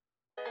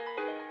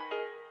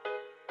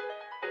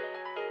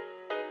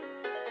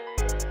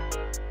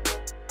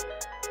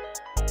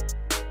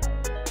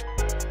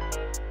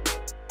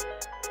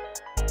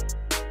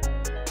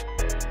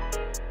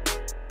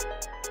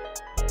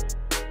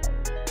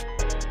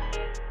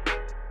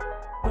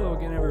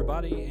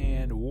everybody,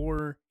 and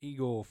War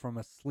Eagle from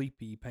a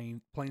sleepy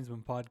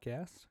Plainsman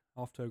podcast.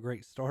 Off to a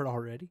great start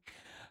already.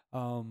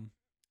 Um,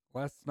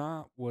 Last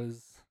night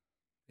was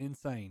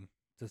insane,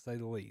 to say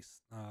the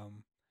least.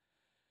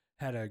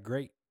 Had a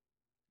great,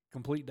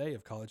 complete day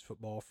of college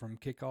football from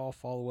kickoff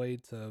all the way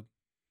to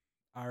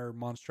our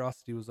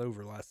monstrosity was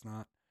over last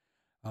night.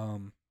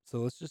 So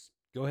let's just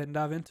go ahead and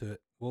dive into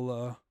it.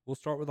 We'll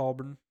start with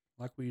Auburn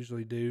like we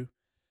usually do.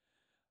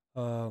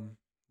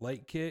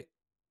 Late kick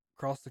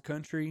across the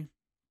country.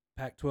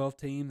 Pac-12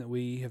 team that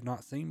we have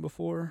not seen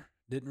before.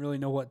 Didn't really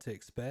know what to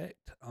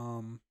expect.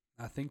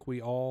 I think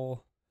we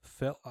all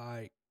felt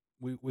like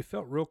we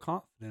felt real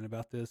confident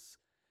about this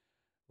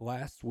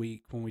last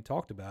week when we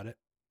talked about it.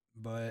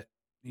 But,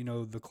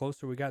 the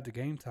closer we got to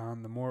game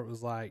time, the more it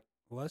was like,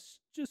 let's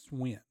just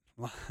win.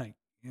 Like,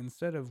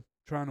 instead of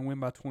trying to win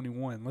by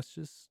 21, let's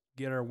just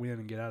get our win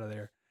and get out of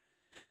there.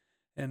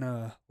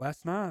 And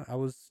last night, I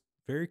was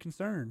very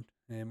concerned.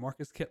 And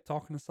Marcus kept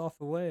talking us off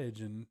the ledge.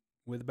 And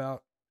with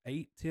about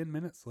 8-10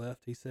 minutes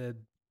left, he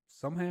said,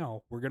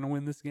 somehow we're going to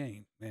win this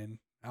game. And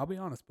I'll be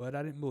honest, bud,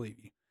 I didn't believe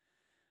you.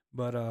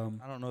 But I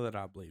don't know that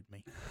I believed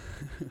me.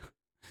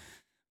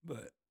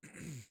 but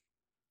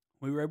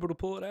we were able to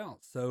pull it out.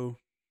 So,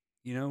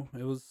 it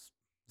was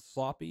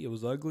sloppy. It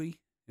was ugly.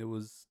 It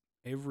was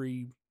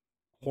every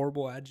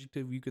horrible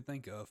adjective you could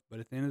think of. But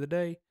at the end of the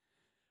day,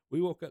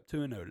 we woke up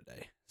 2-0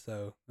 today.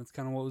 So that's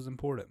kind of what was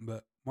important.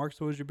 But Marcus,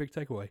 what was your big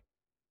takeaway?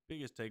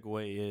 Biggest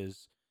takeaway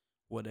is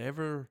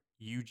whatever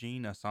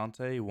Eugene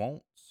Asante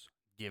wants,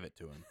 give it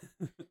to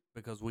him.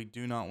 Because we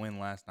do not win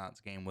last night's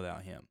game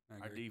without him.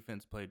 Our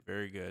defense played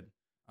very good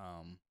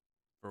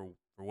for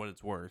what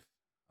it's worth.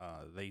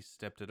 They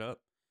stepped it up.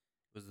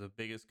 It was the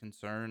biggest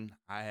concern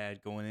I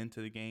had going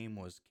into the game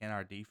was, can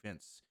our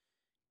defense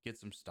get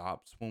some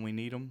stops when we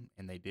need them?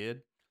 And they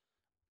did.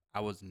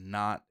 I was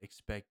not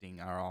expecting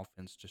our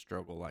offense to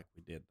struggle like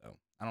we did, though.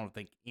 I don't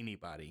think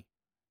anybody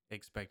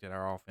expected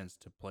our offense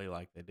to play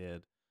like they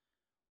did.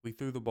 We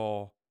threw the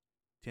ball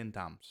 10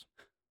 times,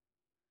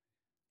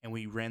 and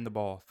we ran the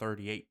ball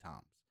 38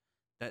 times.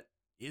 That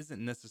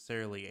isn't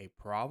necessarily a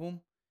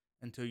problem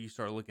until you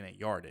start looking at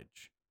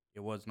yardage. It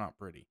was not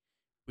pretty.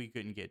 We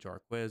couldn't get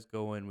Jarquez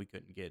going. We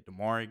couldn't get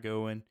Damari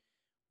going.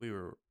 We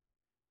were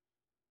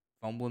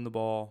fumbling the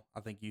ball.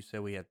 I think you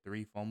said we had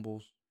 3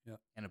 fumbles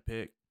and a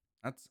pick.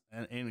 That's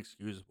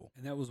inexcusable.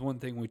 And that was one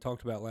thing we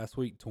talked about last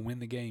week. To win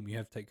the game, you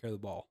have to take care of the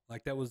ball.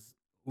 Like, that was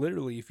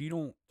literally, if you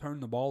don't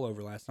turn the ball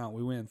over last night,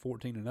 we win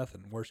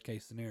 14-0, worst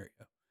case scenario.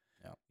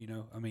 Yeah.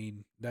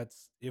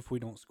 That's if we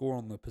don't score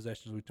on the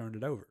possessions we turned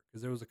it over.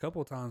 Because there was a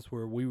couple of times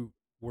where we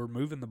were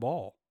moving the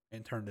ball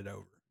and turned it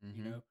over.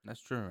 Mm-hmm.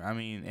 That's true.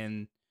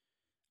 And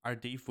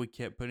we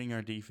kept putting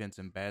our defense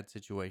in bad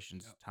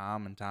situations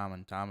time and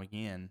time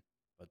again.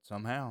 But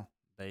somehow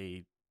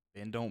they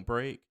bend don't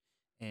break.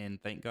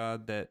 And thank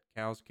God that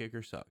Cal's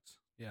kicker sucks.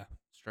 Yeah.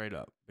 Straight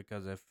up.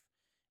 Because if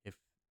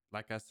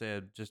like I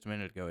said just a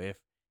minute ago, if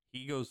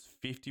he goes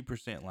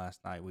 50% last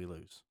night, we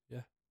lose.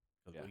 Yeah.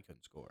 Because we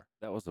couldn't score.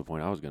 That was the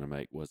point I was going to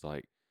make was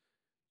like,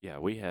 yeah,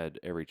 we had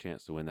every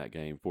chance to win that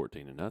game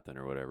 14-0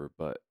 or whatever,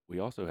 but we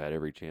also had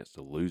every chance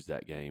to lose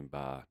that game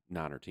by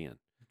 9 or 10.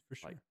 For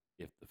sure. Like,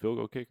 if the field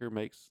goal kicker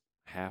makes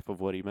half of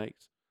what he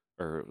makes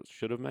or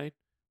should have made,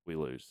 we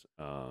lose.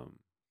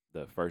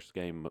 The first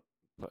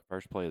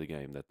play of the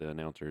game that the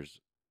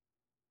announcers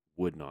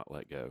would not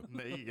let go.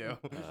 There you go.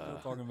 We're still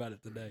talking about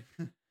it today.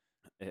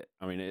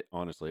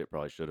 Honestly, it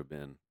probably should have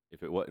been.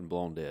 If it wasn't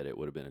blown dead, it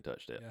would have been a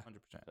touchdown. Yeah.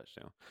 100%.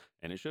 Touchdown.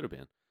 And it should have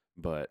been.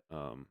 But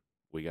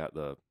we got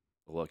the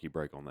lucky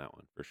break on that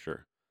one for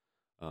sure.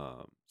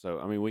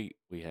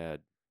 We had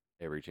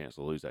every chance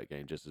to lose that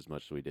game just as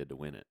much as we did to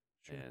win it.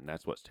 Sure. And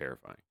that's what's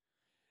terrifying.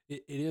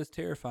 It is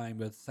terrifying,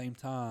 but at the same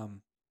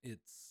time,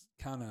 it's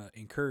kind of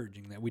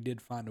encouraging that we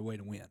did find a way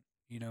to win.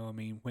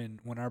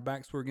 When our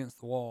backs were against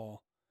the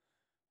wall,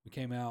 we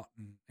came out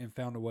and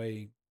found a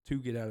way to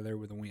get out of there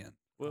with a win.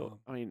 Well,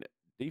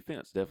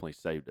 defense definitely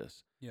saved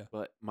us. Yeah.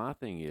 But my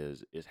thing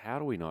is how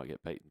do we not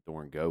get Peyton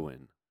Thorne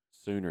going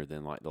sooner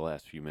than like the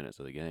last few minutes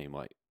of the game?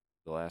 Like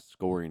the last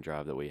scoring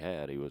drive that we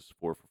had, he was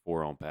 4 for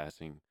 4 on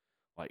passing.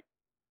 Like,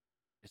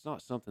 it's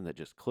not something that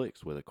just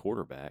clicks with a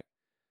quarterback.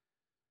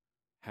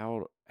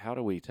 How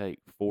do we take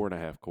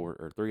 3.5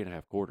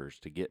 quarters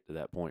to get to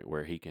that point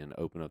where he can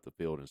open up the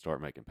field and start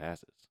making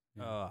passes?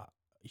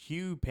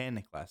 Hugh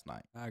panicked last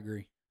night. I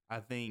agree. I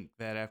think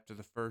that after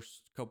the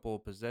first couple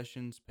of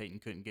possessions, Peyton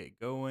couldn't get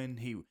going.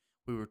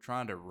 We were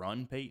trying to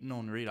run Peyton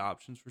on read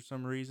options for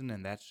some reason,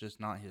 and that's just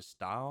not his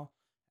style.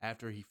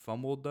 After he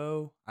fumbled,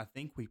 though, I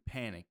think we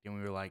panicked, and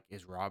we were like,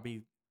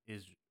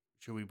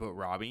 should we put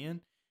Robbie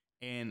in?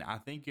 And I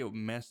think it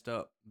messed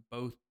up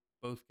both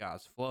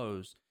guys'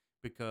 flows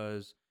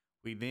because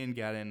we then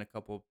got in a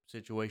couple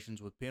situations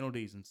with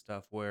penalties and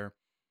stuff where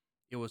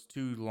it was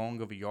too long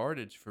of a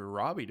yardage for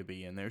Robbie to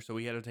be in there. So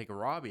we had to take a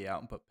Robbie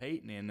out and put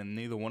Peyton in, and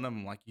neither one of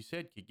them, like you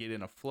said, could get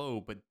in a flow.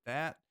 But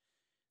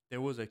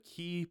there was a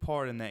key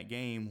part in that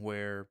game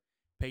where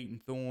Peyton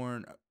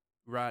Thorne,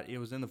 it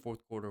was in the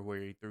fourth quarter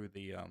where he threw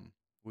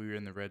we were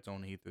in the red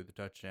zone and he threw the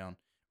touchdown.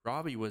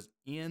 Robbie was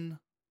in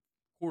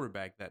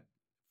quarterback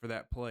for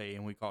that play,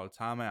 and we called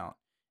a timeout.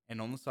 And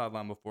on the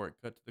sideline before it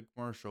cut to the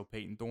commercial,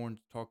 Peyton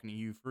Thorne's talking to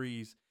Hugh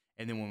Freeze.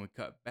 And then when we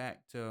cut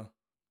back to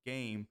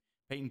game,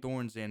 Peyton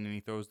Thorne's in and he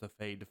throws the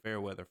fade to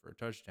Fairweather for a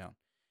touchdown.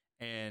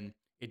 And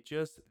it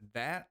just,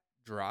 that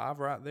drive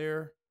right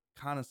there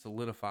kind of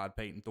solidified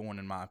Peyton Thorne,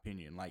 in my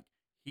opinion. Like,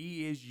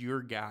 he is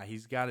your guy.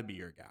 He's got to be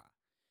your guy.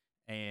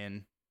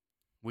 And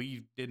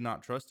we did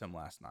not trust him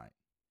last night.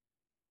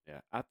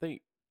 Yeah, I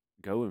think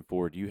going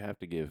forward, you have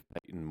to give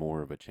Peyton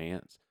more of a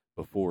chance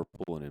before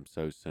pulling him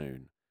so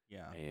soon.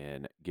 Yeah.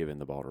 And giving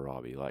the ball to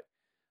Robbie. Like,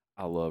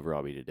 I love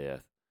Robbie to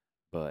death,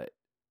 but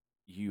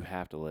you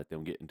have to let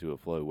them get into a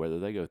flow, whether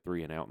they go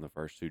 3 and out in the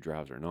first 2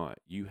 drives or not.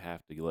 You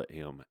have to let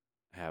him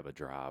have a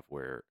drive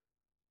where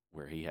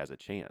he has a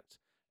chance.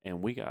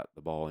 And we got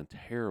the ball in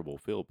terrible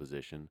field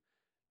position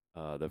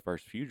the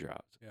first few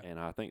drives. Yeah. And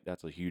I think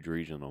that's a huge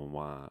reason on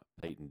why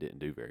Peyton didn't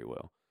do very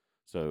well.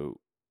 So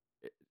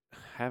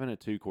having a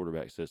 2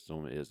 quarterback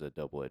system is a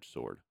double-edged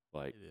sword.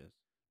 Like, It is.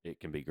 it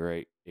can be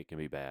great. It can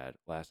be bad.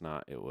 Last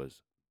night, it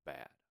was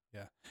bad.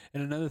 Yeah.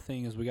 And another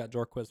thing is we got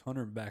Jarquez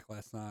Hunter back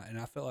last night, and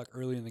I felt like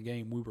early in the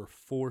game we were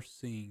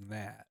forcing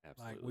that.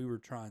 Absolutely. Like, we were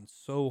trying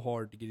so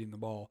hard to get him the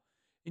ball.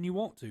 And you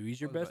want to.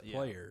 He's your best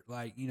player.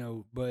 Like,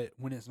 but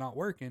when it's not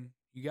working,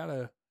 you got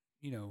to,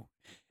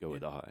 Go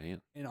with the hot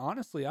hand. And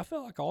honestly, I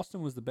felt like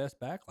Austin was the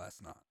best back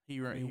last night.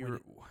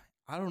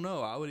 I don't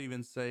know. I would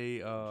even say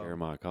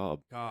Jeremiah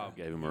Cobb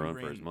gave him a run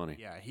for his money.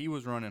 Yeah, he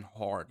was running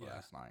hard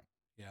last night.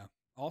 Yeah.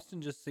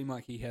 Austin just seemed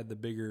like he had the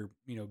bigger,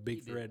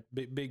 big thread,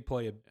 big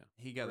play. Yeah.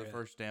 He got the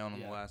first down on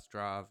the last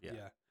drive. Yeah.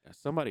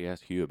 Somebody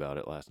asked Hugh about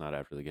it last night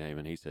after the game,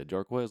 and he said,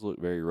 Jarquez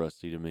looked very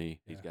rusty to me.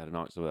 He's got to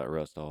knock some of that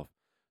rust off.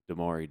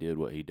 Damari did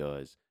what he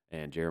does,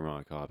 and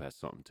Jeremiah Cobb has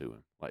something to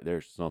him. Like,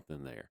 there's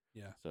something there.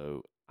 Yeah.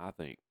 So I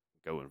think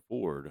going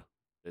forward,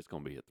 it's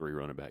going to be a 3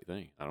 running back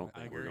thing. I don't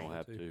think we're going to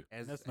have to.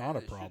 And that's not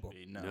a problem.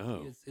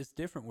 No. It's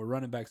different with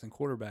running backs and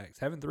quarterbacks.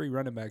 Having 3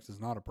 running backs is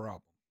not a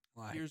problem.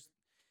 Like,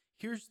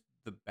 here's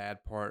the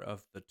bad part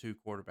of the 2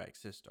 quarterback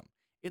system.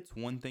 It's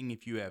one thing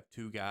if you have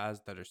 2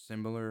 guys that are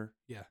similar,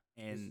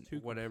 and it's 2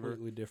 whatever,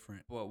 completely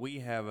different. But we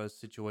have a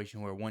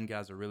situation where one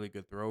guy's a really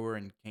good thrower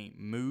and can't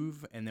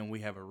move, and then we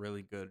have a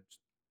really good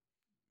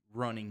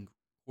running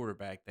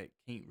quarterback that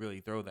can't really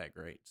throw that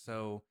great.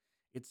 So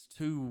it's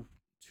too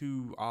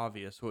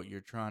obvious what you're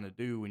trying to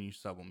do when you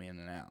sub them in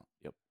and out.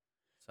 Yep.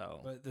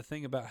 So, but the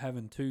thing about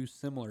having 2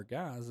 similar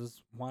guys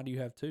is, why do you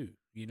have 2?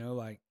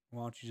 Like,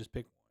 why don't you just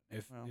pick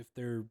one if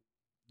they're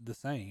the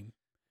same?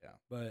 Yeah.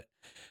 But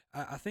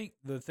I think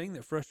the thing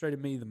that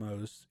frustrated me the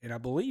most, and I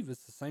believe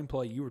it's the same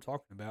play you were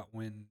talking about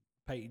when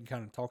Peyton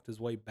kind of talked his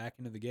way back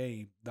into the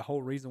game, the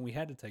whole reason we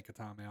had to take a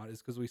timeout is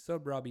because we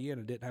subbed Robbie in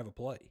and didn't have a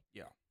play.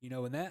 Yeah.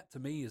 And that to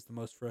me is the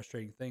most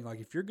frustrating thing.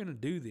 Like, if you're going to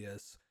do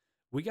this,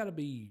 we got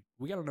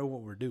to know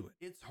what we're doing.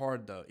 It's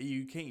hard though.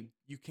 You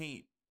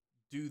can't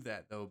do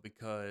that though,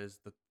 because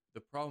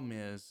the problem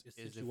is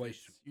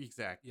situation.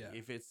 Exactly. Yeah.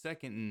 If it's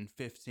 2nd and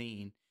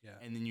 15, Yeah.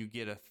 and then you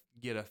get a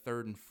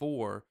 3rd and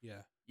 4,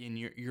 and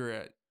you're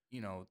at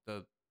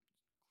the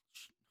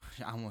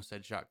I almost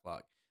said shot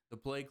clock. The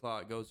play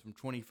clock goes from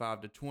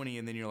 25 to 20,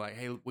 and then you're like,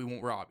 hey, we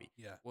want Robbie.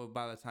 Yeah. Well,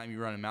 by the time you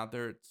run him out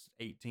there, it's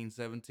 18,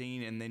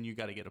 17, and then you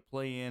got to get a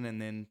play in,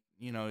 and then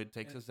it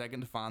takes a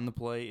second to find the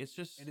play. It's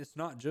just, and it's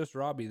not just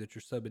Robbie that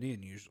you're subbing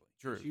in usually.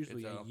 True. It's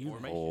usually a unit.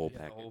 formation. Whole It's a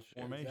package. whole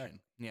Yeah, formation.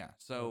 exactly. Yeah.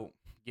 So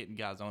getting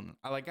guys on,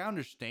 I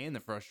understand the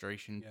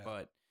frustration,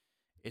 but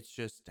it's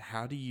just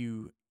how do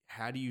you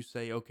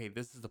say, okay,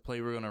 this is the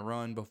play we're gonna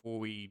run before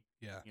we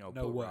put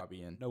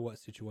Robbie in. Know what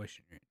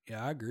situation you're in.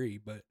 Yeah, I agree,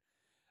 but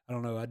I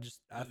don't know.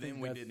 I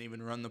think we didn't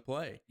even run the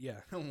play.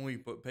 Yeah. When we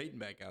put Peyton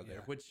back out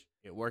there, which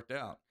it worked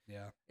out.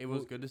 Yeah. It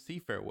was good to see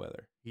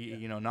Fairweather.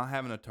 He, not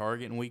having a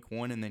target in week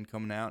 1 and then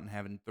coming out and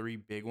having 3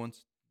 big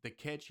ones. The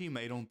catch he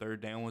made on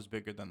 3rd down was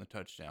bigger than the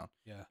touchdown.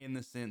 Yeah. In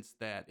the sense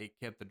that it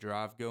kept the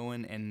drive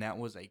going, and that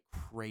was a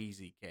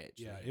crazy catch.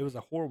 Yeah, it was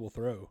a horrible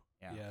throw.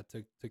 Yeah.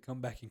 To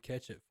come back and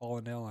catch it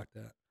falling down like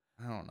that.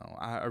 I don't know.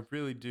 I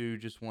really do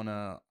just want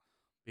to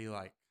be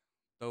like,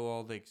 throw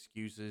all the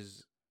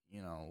excuses,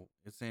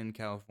 it's in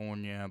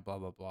California, blah,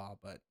 blah, blah.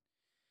 But,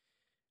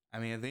 I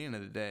mean, at the end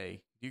of the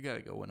day, you got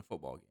to go win a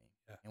football game.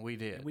 Yeah. And we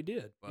did.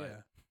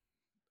 But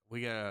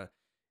we got to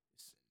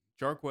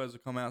 – Jarquez will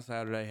come out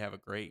Saturday, have a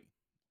great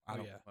 –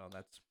 Well,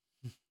 that's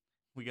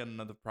 – we got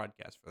another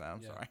podcast for that.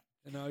 I'm sorry.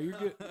 No, you're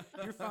good.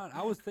 You're fine.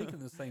 I was thinking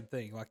the same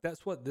thing. Like,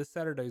 that's what this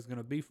Saturday is going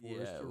to be for,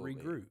 is to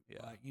regroup.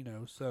 Yeah. Like,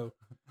 so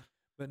 –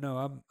 but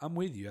no, I'm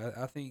with you.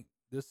 I think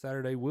this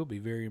Saturday will be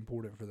very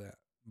important for that.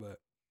 But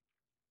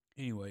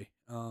anyway,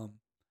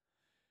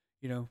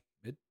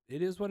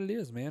 it is what it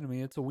is, man. I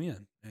mean, it's a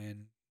win, and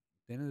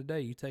at the end of the day,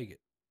 you take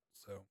it.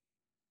 So,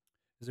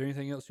 is there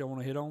anything else y'all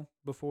want to hit on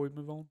before we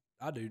move on?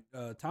 I do.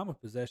 Time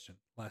of possession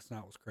last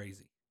night was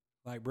crazy.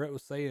 Like Brett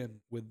was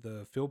saying with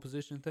the field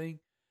position thing,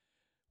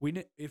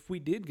 if we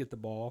did get the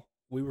ball,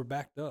 we were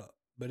backed up,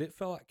 but it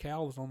felt like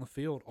Cal was on the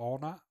field all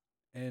night.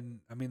 And,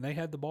 I mean, they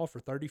had the ball for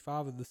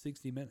 35 of the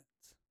 60 minutes.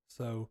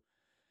 So,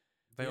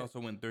 They also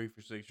went 3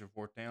 for 6 or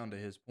 4th down to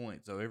his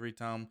point. So every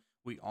time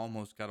we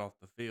almost got off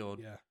the field,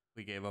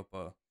 we gave up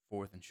a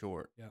 4th and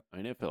short. Yeah. I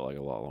mean, it felt like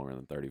a lot longer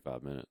than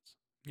 35 minutes.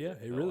 Yeah,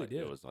 it really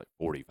did. It was like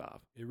 45.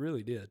 It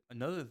really did.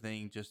 Another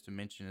thing just to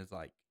mention is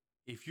like,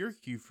 if you're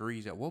Q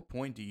freeze, at what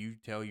point do you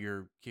tell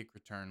your kick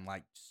return,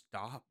 like,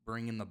 stop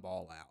bringing the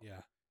ball out?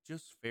 Yeah.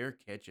 Just fair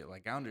catch it.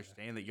 Like, I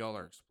understand that y'all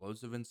are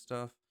explosive and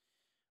stuff,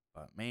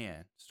 but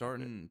man,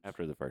 starting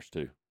after the first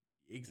two.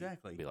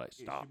 Exactly. Be like,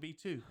 stop. It should be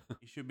two.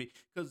 It should be.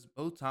 Because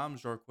both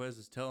times Jarquez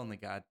is telling the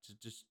guy to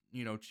just,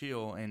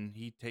 chill, and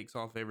he takes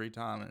off every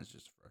time, and it's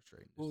just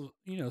frustrating. Well,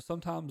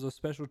 sometimes a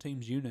special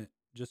teams unit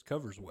just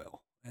covers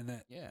well. And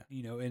that,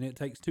 and it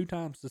takes 2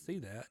 times to see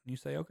that. And you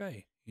say,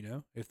 okay,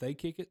 if they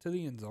kick it to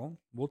the end zone,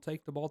 we'll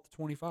take the ball to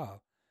 25.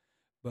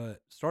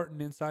 But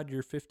starting inside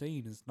your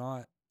 15 is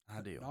not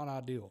ideal. Not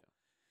ideal.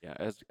 Yeah,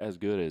 as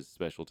good as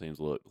special teams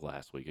looked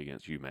last week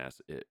against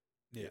UMass, it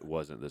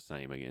wasn't the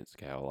same against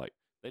Cal. Like,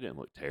 they didn't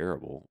look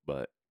terrible,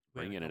 but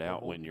bringing it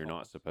out when you're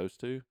not supposed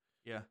to,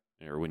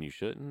 or when you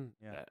shouldn't,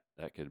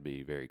 that could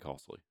be very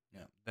costly.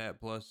 Yeah, that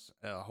plus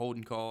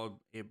holding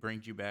call, it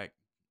brings you back.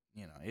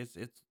 It's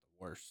the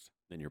worst.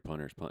 Then your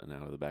punter's punting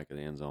out of the back of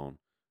the end zone,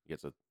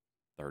 gets a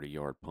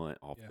 30-yard punt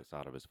off the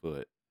side of his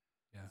foot.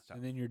 Yeah,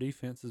 and then your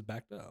defense is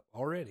backed up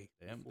already.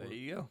 Damn, there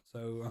you go.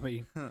 So, I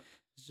mean,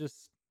 it's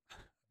just...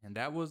 And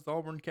that was the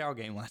Auburn Cal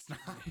game last night.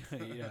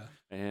 Yeah.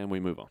 And we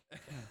move on.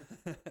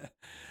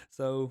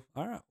 So,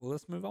 all right. Well,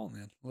 let's move on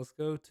then. Let's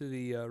go to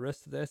the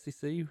rest of the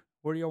SEC.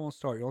 Where do y'all want to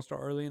start? You want to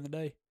start early in the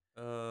day?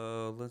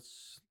 Ole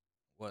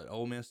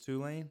Miss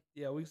Tulane?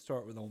 Yeah, we can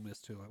start with Ole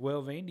Miss Tulane.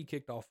 Well, Vandy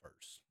kicked off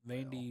first.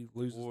 Vandy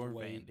loses to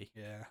Wade. Vandy.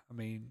 Yeah, I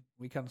mean,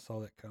 we kind of saw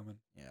that coming.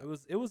 Yeah.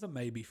 It was a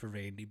maybe for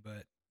Vandy,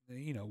 but,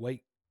 Wade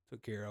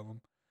took care of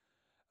them.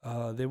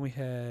 Then we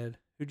had,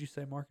 who'd you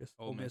say, Marcus?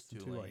 Ole Miss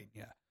Tulane.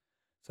 Yeah.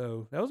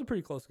 So that was a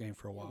pretty close game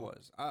for a while. It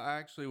was. I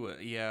actually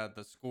would. Yeah,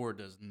 the score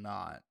does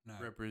not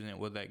represent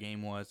what that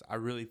game was. I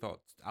really thought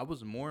I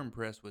was more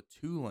impressed with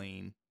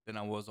Tulane than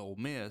I was Ole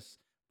Miss,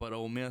 but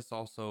Ole Miss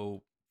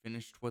also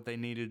finished what they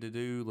needed to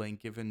do. Lane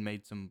Kiffin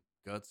made some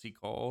gutsy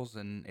calls,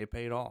 and it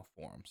paid off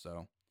for him.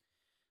 So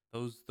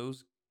those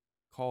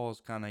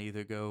calls kind of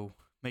either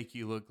make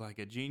you look like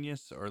a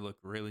genius or look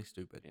really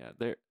stupid. Yeah,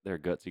 they're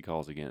gutsy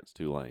calls against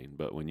Tulane,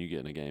 but when you get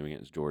in a game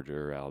against Georgia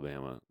or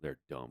Alabama, they're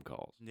dumb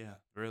calls. Yeah,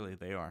 really,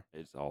 they are.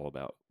 It's all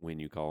about when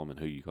you call them and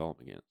who you call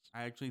them against.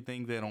 I actually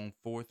think that on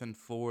 4th and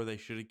 4, they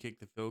should have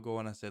kicked the field goal,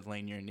 and I said,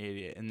 Lane, you're an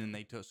idiot. And then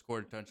they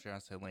scored a touchdown. I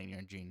said, Lane,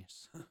 you're a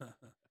genius.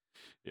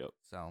 Yep.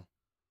 So.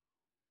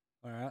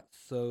 All right.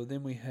 So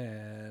then we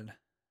had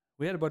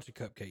a bunch of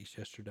cupcakes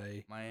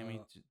yesterday. Miami,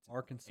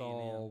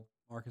 Arkansas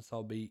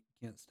beat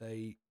Kent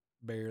State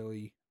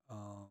barely.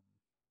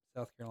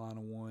 South Carolina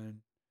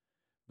won.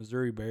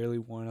 Missouri barely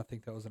won. I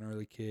think that was an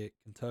early kick.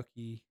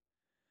 Kentucky,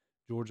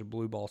 Georgia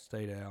blew Ball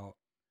State out.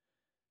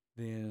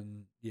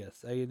 Then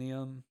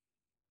A&M.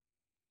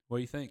 What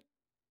do you think?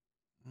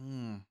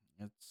 I'm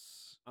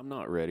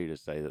not ready to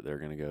say that they're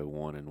going to go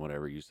 1 and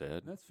whatever you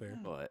said. That's fair.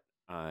 But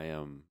I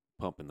am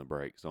pumping the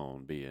brakes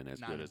on being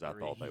as good as I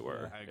thought they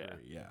were. I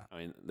agree. Yeah. I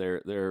mean,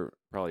 they're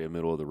probably a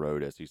middle of the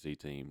road SEC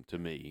team to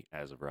me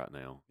as of right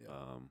now. Yeah.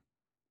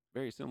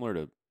 Very similar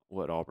to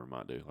what Auburn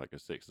might do, like a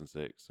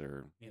 6-6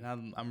 or.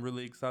 And I'm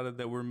really excited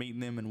that we're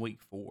meeting them in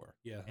week 4.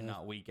 Yeah, and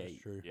not week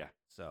 8. True. Yeah.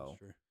 So,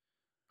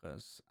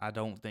 because I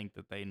don't think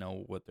that they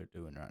know what they're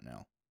doing right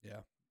now.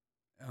 Yeah.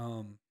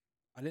 I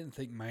didn't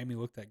think Miami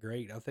looked that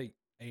great. I think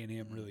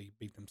A&M really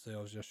beat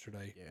themselves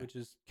yesterday, which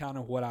is kind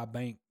of what I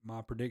banked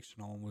my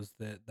prediction on, was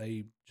that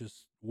they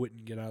just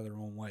wouldn't get out of their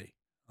own way.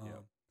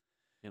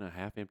 In a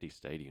half-empty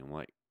stadium,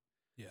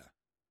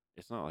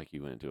 it's not like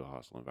you went into a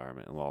hostile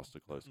environment and lost a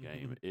close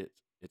game.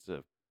 It's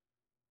a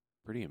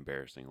pretty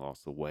embarrassing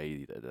loss the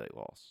way that they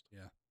lost.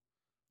 Yeah.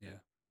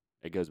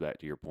 It goes back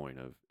to your point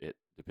of it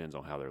depends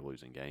on how they're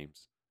losing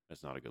games.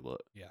 That's not a good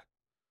look. Yeah.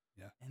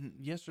 And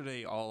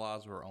yesterday, all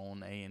eyes were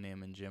on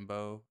A&M and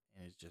Jimbo,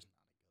 and it's just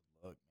not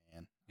a good look,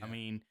 man. Yeah. I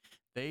mean,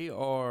 they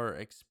are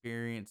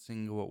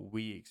experiencing what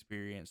we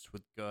experienced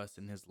with Gus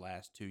in his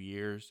last 2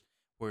 years,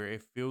 where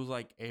it feels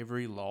like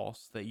every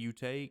loss that you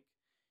take,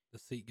 the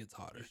seat gets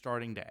hotter. You're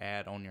starting to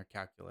add on your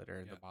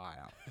calculator the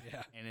buyout.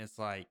 Yeah. And it's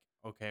like,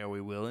 okay, are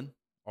we willing?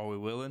 Are we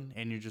willing?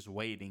 And you're just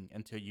waiting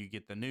until you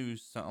get the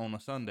news on a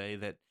Sunday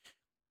that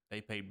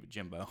they paid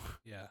Jimbo.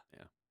 Yeah.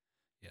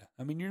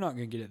 I mean, you're not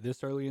going to get it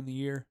this early in the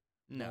year.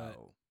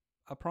 No.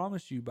 I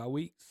promise you, by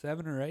week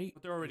 7 or 8.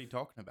 But they're already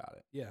talking about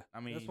it. Yeah. I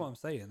mean, that's what I'm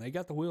saying. They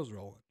got the wheels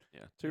rolling.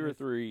 Yeah. Two or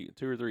three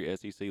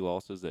SEC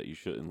losses that you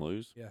shouldn't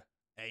lose. Yeah.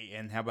 Hey,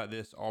 and how about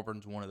this?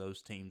 Auburn's one of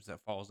those teams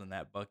that falls in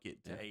that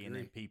bucket to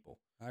A&M people.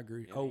 I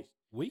agree. Yeah,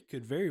 we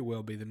could very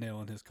well be the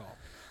nail in his coffin.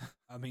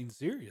 I mean,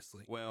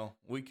 seriously. Well,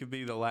 we could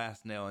be the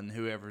last nail, and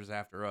whoever's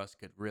after us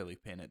could really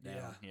pin it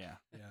down. Yeah.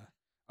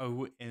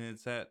 Oh, and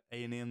it's at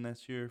A&M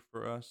this year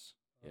for us?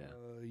 Yeah.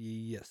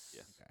 Yes.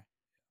 Okay.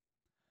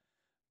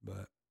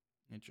 But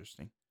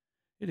interesting.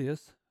 It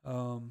is.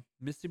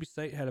 Mississippi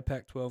State had a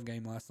Pac-12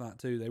 game last night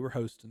too. They were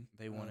hosting.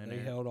 They won in They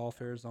there. held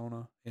off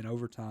Arizona in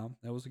overtime.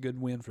 That was a good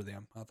win for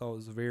them. I thought it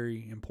was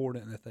very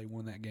important that they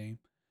won that game.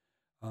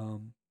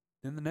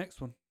 Then the next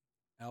one,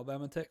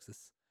 Alabama,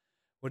 Texas.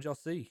 What'd y'all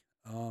see?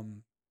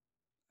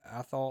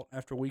 I thought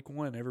after week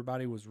 1,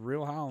 everybody was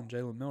real high on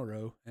Jalen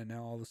Milroe, and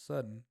now all of a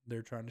sudden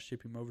they're trying to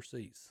ship him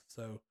overseas.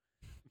 So,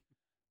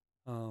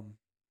 Dang.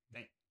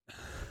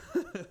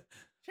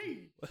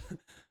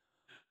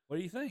 what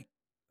do you think?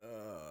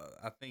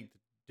 I think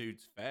the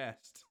dude's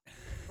fast.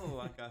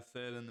 Like I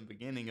said in the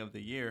beginning of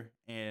the year.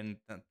 And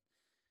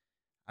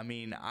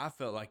I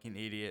felt like an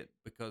idiot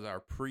because our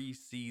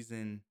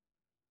preseason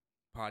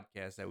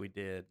podcast that we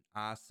did,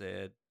 I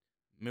said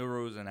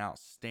Milroe's an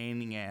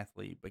outstanding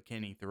athlete, but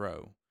can he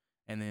throw?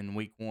 And then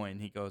week 1,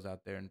 he goes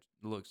out there and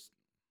looks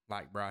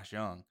like Bryce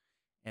Young.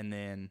 And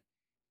then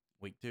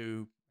week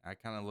 2, I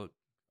kind of looked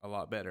a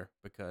lot better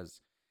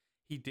because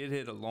he did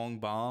hit a long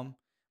bomb.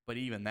 But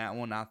even that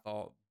one, I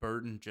thought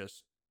Burton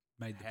just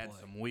had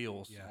some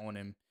wheels on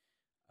him.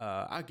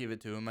 I'll give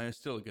it to him. It's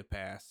still a good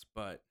pass,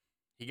 but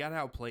he got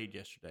outplayed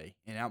yesterday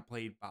and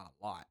outplayed by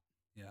a lot.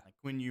 Yeah. Like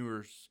Quinn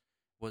Ewers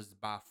was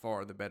by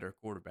far the better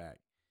quarterback.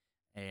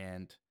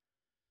 And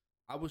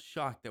I was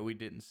shocked that we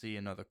didn't see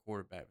another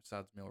quarterback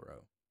besides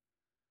Milroe,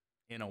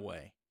 in a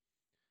way.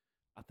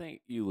 I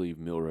think you leave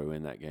Milroe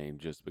in that game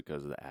just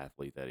because of the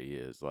athlete that he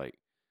is. Like,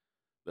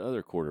 the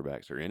other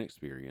quarterbacks are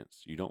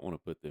inexperienced. You don't want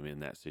to put them in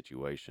that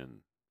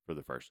situation for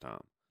the first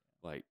time.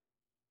 Like,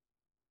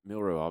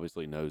 Milroe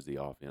obviously knows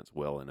the offense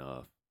well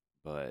enough,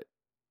 but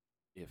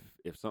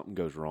if something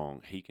goes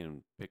wrong, he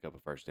can pick up a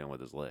first down with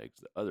his legs.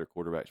 The other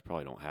quarterbacks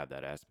probably don't have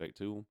that aspect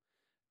to them,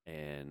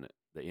 and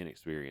the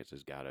inexperience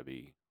has got to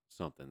be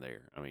something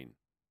there. I mean,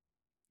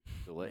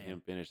 to let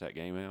him finish that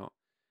game out,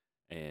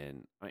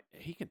 and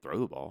he can throw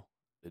the ball.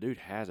 The dude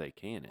has a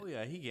cannon. Oh,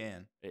 yeah, he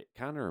can. It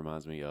kind of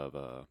reminds me of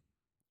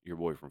your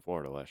boy from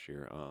Florida last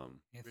year.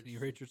 Anthony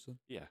Richardson.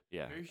 Yeah.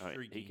 Very streaky. I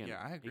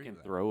agree. He can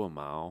with that. throw a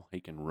mile. He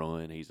can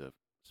run. He's a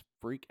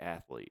freak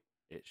athlete.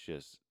 It's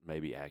just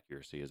maybe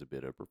accuracy is a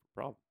bit of a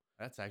problem.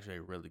 That's actually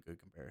a really good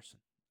comparison.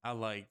 I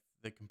like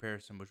the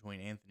comparison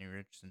between Anthony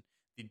Richardson.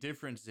 The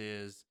difference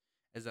is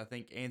I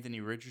think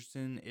Anthony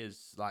Richardson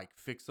is like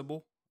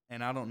fixable,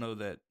 and I don't know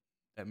that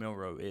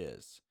Milroe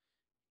is,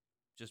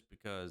 just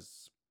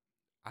because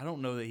I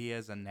don't know that he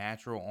has a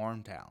natural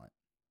arm talent.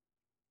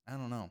 I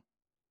don't know.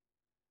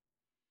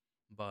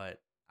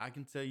 But I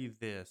can tell you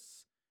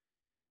this.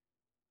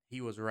 He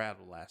was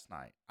rattled last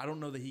night. I don't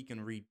know that he can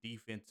read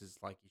defenses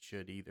like he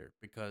should either,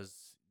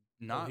 because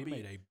He being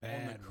made a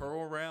bad on the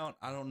curl route,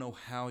 I don't know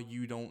how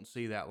you don't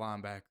see that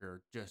linebacker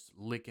just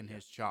licking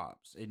his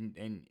chops.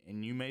 And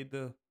you made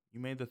the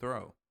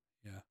throw.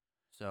 Yeah.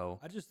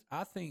 So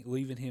I think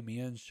leaving him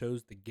in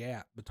shows the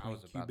gap between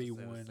was about to say the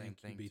QB1 same and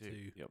thing, QB2.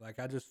 too. Yep. Like,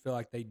 I just feel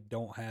like they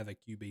don't have a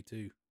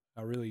QB2.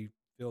 I really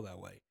feel that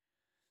way.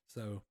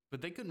 So,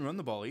 but they couldn't run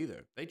the ball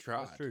either. They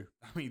tried. That's true.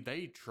 I mean,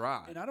 they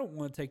tried. And I don't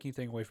want to take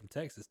anything away from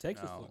Texas.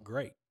 Texas No. looked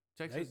great.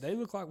 Texas, They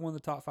look like one of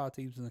the top 5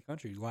 teams in the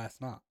country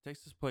last night.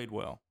 Texas played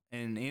well.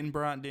 And in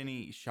Bryant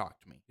Denny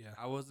shocked me. Yeah.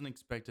 I wasn't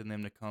expecting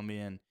them to come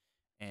in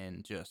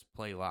and just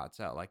play lights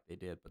out like they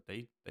did, but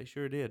they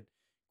sure did.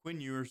 Quinn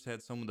Ewers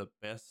had some of the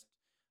best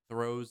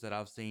throws that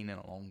I've seen in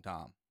a long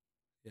time.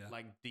 Yeah.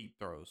 Like deep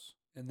throws.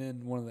 And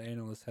then one of the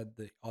analysts had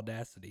the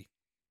audacity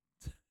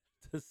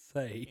to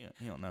say,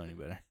 He don't know any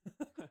better.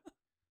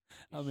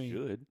 I mean,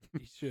 should.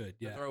 he should,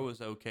 yeah. The throw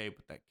was okay,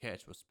 but that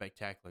catch was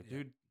spectacular. Yeah.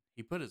 Dude,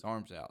 he put his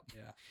arms out.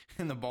 Yeah.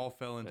 And the ball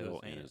fell into Fell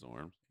his in hand. his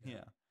arms.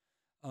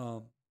 Yeah.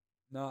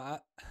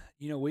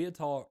 No, we had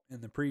talked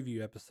in the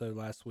preview episode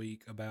last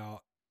week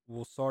about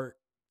we'll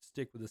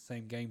stick with the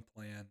same game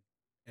plan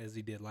as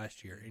he did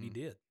last year, and he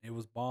did. It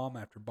was bomb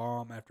after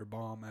bomb after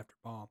bomb after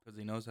bomb. Because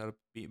he knows how to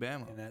beat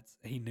Bama. And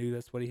he knew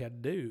that's what he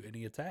had to do, and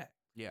he attacked.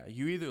 Yeah,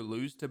 you either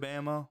lose to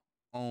Bama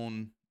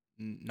on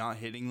not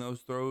hitting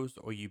those throws,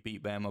 or you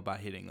beat Bama by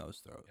hitting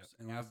those throws. Yep.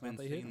 And And last I've been night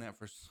they hit seeing them. that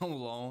for so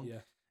long.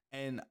 Yeah.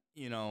 And,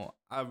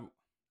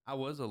 I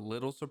was a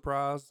little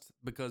surprised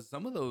because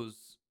some of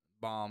those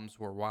bombs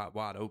were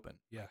wide open.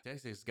 Yeah. Like,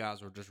 Texas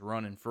guys were just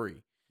running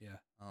free. Yeah.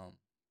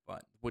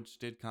 But which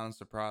did kind of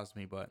surprise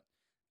me. But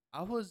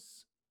I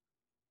was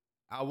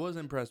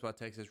impressed by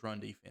Texas run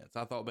defense.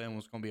 I thought Bama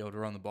was going to be able to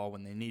run the ball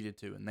when they needed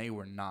to, and they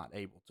were not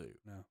able to.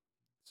 No.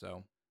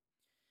 So,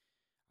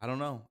 I don't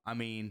know. I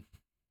mean,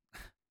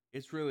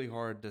 it's really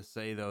hard to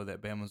say, though,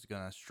 that Bama's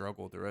going to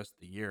struggle the rest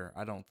of the year.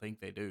 I don't think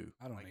they do.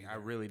 I don't I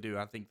either. really do.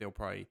 I think they'll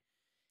probably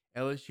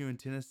LSU and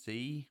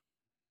Tennessee,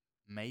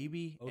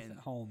 maybe. Both at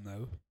home,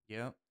 though.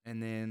 Yep.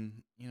 And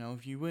then,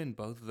 if you win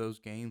both of those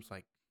games,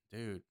 like,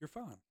 dude, You're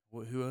fine.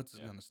 who else is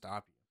going to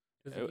stop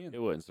you? 'Cause again,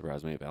 It wouldn't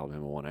surprise me if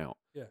Alabama won out.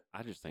 Yeah.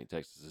 I just think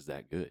Texas is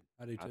that good.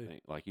 I do, too. I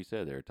think, like you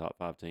said, they're a top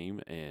 5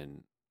 team,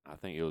 and I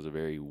think it was a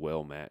very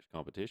well-matched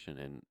competition,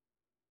 and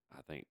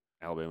I think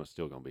Alabama's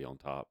still going to be on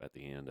top at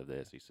the end of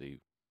the SEC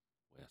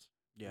West.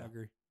 I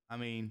agree. I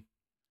mean,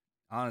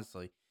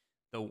 honestly,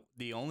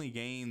 the only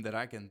game that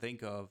I can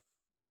think of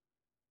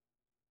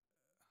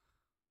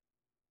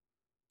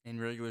in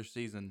regular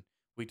season,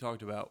 we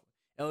talked about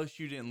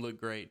LSU didn't look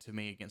great to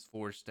me against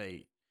Florida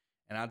State,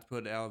 and I'd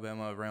put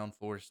Alabama around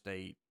Florida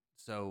State.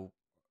 So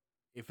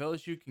if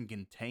LSU can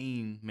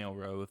contain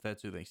Milroe, if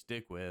that's who they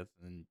stick with,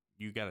 then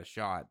you got a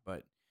shot.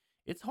 But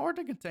it's hard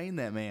to contain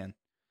that man.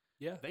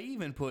 Yeah.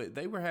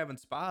 They were having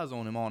spies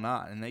on him all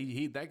night, and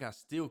that guy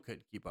still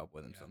couldn't keep up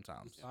with him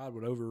sometimes. The side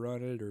would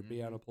overrun it or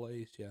be out of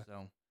place. Yeah.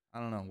 So I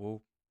don't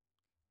know.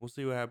 We'll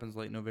see what happens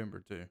late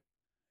November too.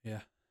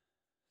 Yeah.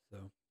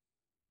 So,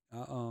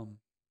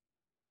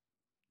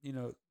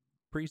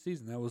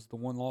 preseason, that was the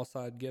one loss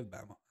I'd give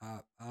Bama.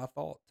 I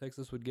thought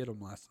Texas would get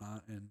them last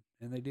night, and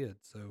they did.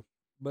 So,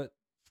 but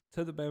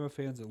to the Bama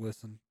fans that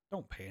listen,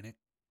 don't panic.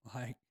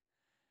 Like,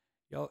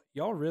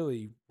 y'all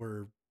really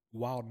were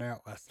wilding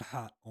out last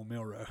night on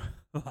Milroe.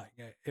 Like,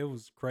 it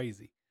was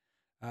crazy.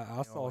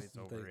 I saw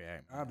some things.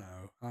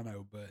 I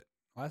know, but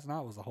last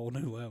night was a whole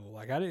new level.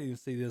 Like, I didn't even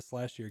see this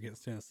last year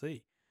against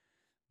Tennessee.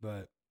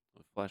 But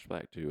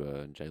flashback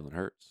to Jalen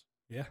Hurts.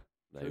 Yeah.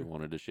 They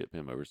wanted to ship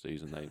him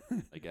overseas, and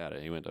they got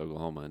it. He went to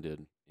Oklahoma and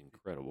did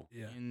incredible.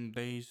 Yeah. And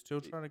they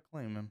still try to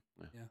claim him.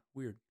 Yeah.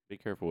 Weird. Be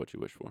careful what you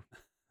wish for.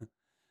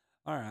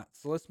 All right.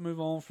 So let's move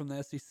on from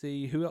the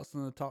SEC. Who else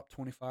in the top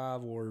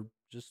 25 or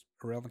just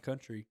around the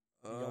country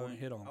y'all want to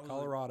hit on?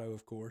 Colorado,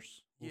 of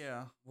course.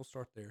 We'll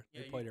start there.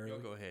 Yeah, they played early. Y'all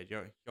go ahead.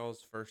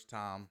 Y'all's first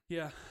time.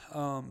 Yeah.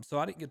 So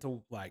I didn't get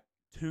to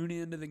tune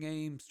into the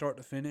game start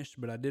to finish,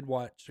 but I did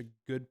watch a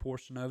good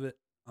portion of it.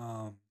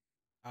 I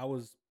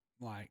was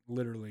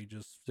literally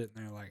just sitting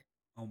there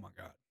oh my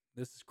God,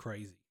 this is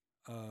crazy.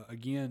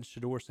 Again,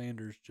 Shador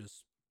Sanders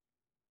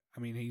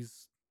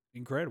he's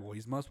incredible.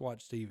 He's must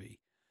watch TV.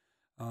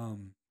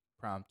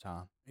 Prime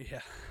time.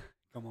 Yeah.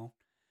 Come on.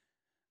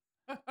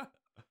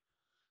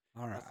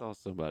 All right. I saw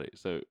somebody.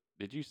 So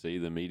did you see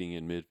the meeting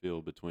in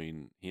midfield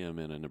between him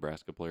and a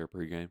Nebraska player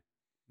pregame?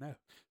 No.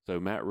 So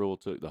Matt Rule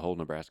took the whole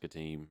Nebraska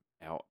team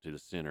out to the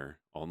center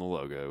on the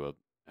logo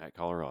at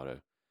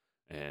Colorado,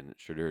 and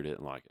Shador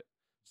didn't like it.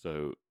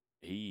 So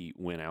he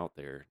went out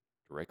there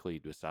directly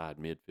beside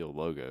midfield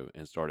logo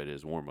and started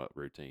his warm-up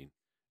routine.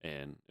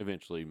 And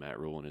eventually Matt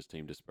Rule and his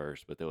team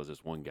dispersed, but there was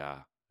this one guy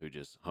who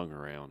just hung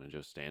around and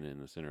just standing in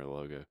the center of the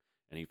logo.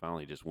 And he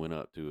finally just went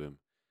up to him,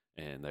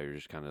 and they were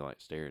just kind of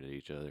staring at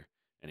each other.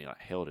 And he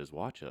held his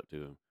watch up to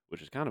him,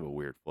 which is kind of a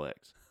weird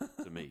flex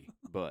to me.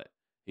 But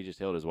he just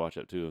held his watch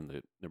up to him.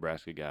 The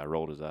Nebraska guy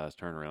rolled his eyes,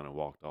 turned around, and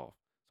walked off.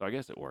 So I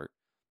guess it worked.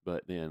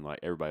 But then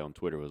everybody on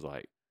Twitter was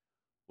like,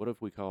 what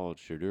if we called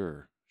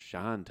Shador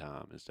Shine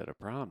Time instead of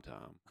Prime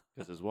Time?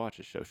 Because his watch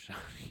is so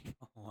shiny.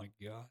 Oh, my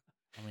God.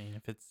 I mean,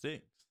 if it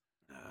sticks.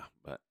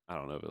 But I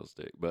don't know if it'll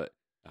stick. But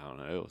I don't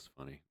know. It was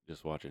funny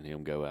just watching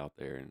him go out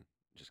there and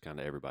just kind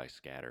of everybody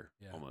scatter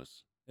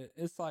almost.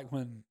 It's like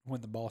when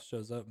the boss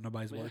shows up and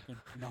nobody's working,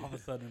 and all of a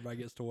sudden everybody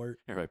gets to work.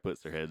 Everybody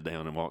puts their heads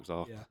down and walks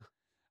off. Yeah.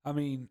 I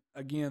mean,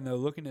 again, though,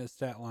 looking at his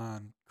stat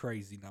line,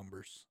 crazy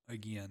numbers.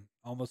 Again,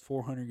 almost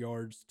 400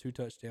 yards, 2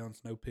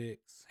 touchdowns, no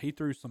picks. He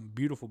threw some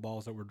beautiful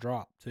balls that were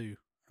dropped, too.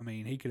 I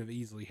mean, he could have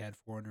easily had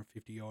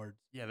 450 yards.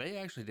 Yeah, they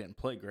actually didn't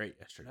play great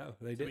yesterday. No,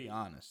 they didn't. To be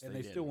honest. And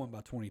they still won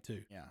by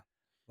 22. Yeah.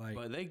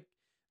 But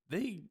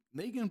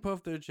they can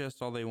puff their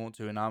chest all they want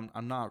to, and I'm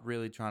not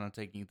really trying to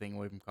take anything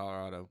away from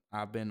Colorado.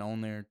 I've been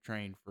on their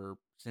train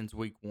since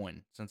week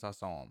 1, since I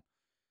saw them.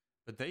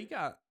 But they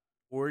got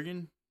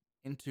Oregon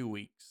in 2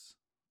 weeks,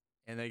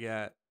 and they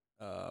got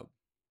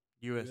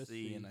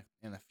USC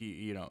in a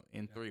few,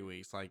 in 3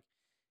 weeks.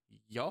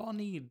 Y'all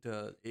need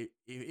to.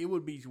 It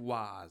would be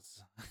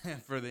wise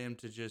for them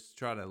to just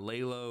try to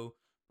lay low,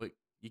 but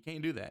you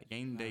can't do that.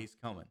 Game day's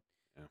coming.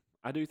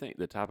 I do think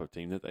the type of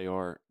team that they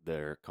are,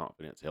 their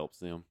confidence helps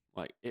them.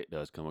 It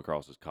does come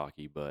across as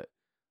cocky, but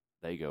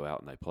they go out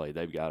and they play.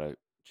 They've got to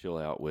chill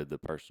out with the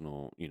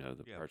personal,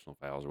 personal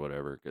fouls or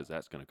whatever, because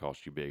that's going to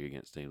cost you big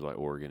against teams like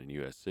Oregon and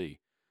USC.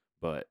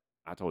 But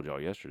I told y'all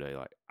yesterday,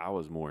 I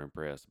was more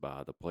impressed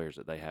by the players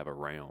that they have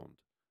around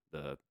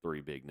the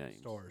 3 big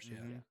names. Stars, yeah.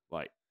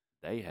 Mm-hmm.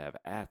 They have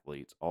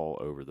athletes all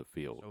over the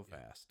field. So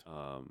fast.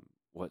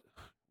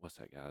 What's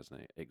that guy's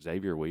name?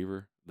 Xavier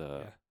Weaver,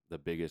 the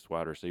biggest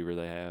wide receiver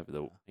they have.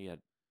 He had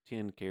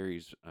 10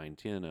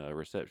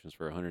 receptions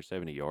for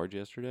 170 yards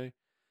yesterday.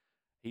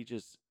 He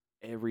just,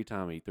 every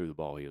time he threw the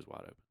ball, he was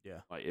wide open. Yeah.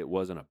 It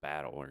wasn't a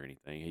battle or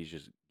anything. He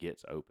just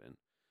gets open.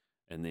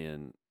 And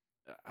then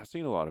I've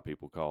seen a lot of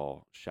people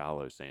call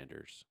Shiloh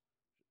Sanders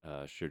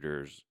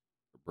Shador's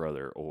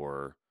brother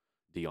or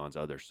Deion's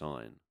other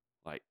son.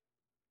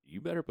 You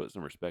better put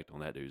some respect on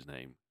that dude's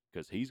name,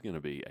 because he's going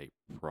to be a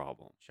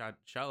problem.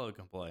 Shiloh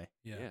can play.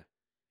 Yeah.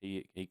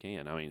 He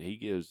can. I mean, he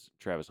gives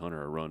Travis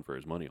Hunter a run for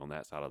his money on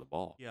that side of the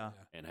ball. Yeah.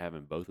 And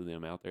having both of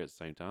them out there at the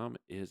same time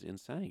is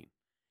insane.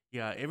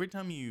 Yeah, every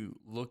time you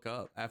look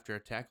up after a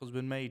tackle's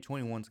been made,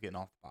 21's getting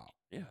off the ball.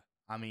 Yeah.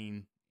 I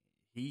mean,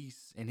 he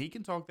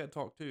can talk that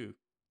talk too.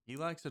 He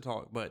likes to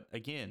talk, but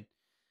again,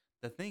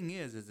 the thing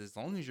is as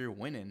long as you're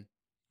winning,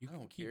 you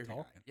don't keep care.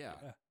 talking. Yeah.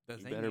 The You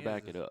thing better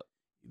back is, it up.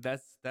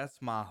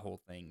 that's my whole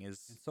thing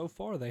is. And so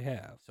far they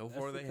have. So That's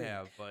far the they thing.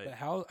 have, but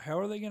how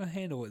are they going to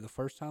handle it the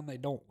first time they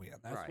don't win?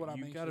 That's right, what I'm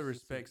you anxious got to to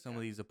respect see. some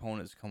of these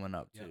opponents coming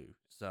up Yeah. too.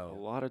 A So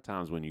lot of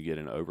times when you get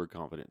an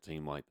overconfident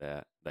team like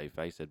that, they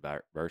face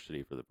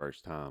adversity for the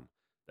first time.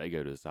 They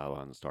go to the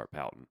sideline and start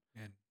pouting.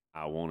 And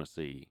I want to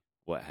see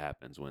what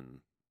happens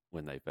when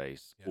they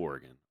face Yeah.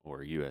 Oregon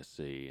or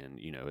USC, and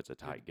it's a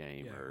tight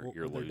game or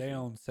you're they're losing.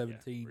 down Yeah,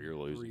 17 or you're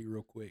losing. 3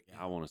 real quick.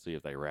 I want to see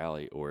if they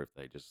rally or if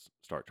they just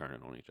start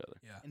turning on each other.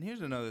 Yeah. and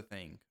here's another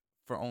thing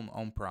for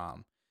on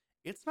Prime.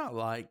 It's not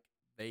like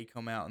they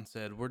come out and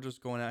said we're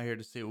just going out here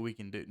to see what we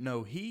can do.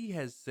 No, he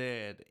has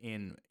said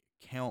in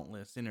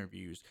countless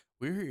interviews,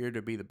 we're here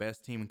to be the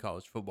best team in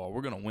college football.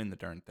 We're going to win the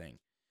darn thing.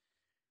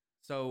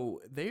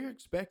 So they're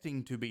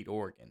expecting to beat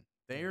Oregon.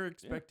 They're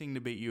expecting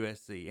to beat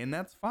USC, and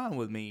that's fine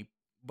with me.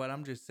 But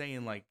I'm just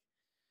saying, like,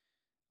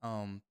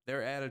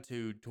 their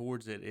attitude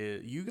towards it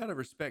is you got to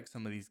respect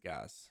some of these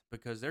guys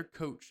because they're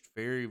coached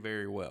very,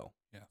 very well.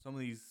 Yeah. Some of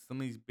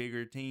these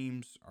bigger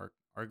teams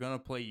are gonna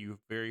play you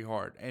very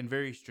hard and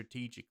very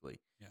strategically.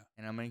 Yeah.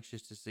 And I'm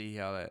anxious to see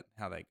how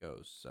that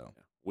goes. So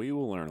We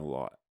will learn a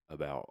lot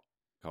about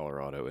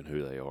Colorado and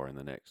who they are in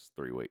the next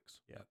 3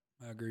 weeks. Yep.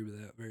 I agree with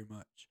that very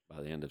much.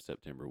 By the end of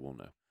September, we'll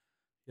know.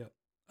 Yep.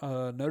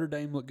 Notre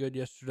Dame looked good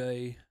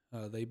yesterday.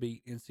 They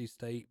beat NC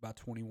State by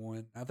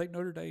 21. I think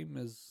Notre Dame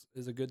is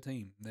a good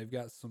team. They've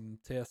got some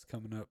tests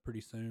coming up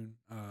pretty soon.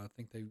 I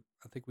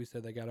think we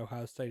said they got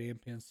Ohio State and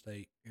Penn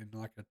State in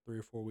like a 3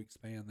 or 4 week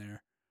span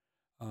there.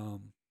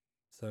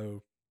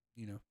 So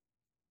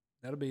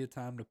that'll be a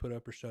time to put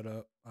up or shut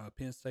up.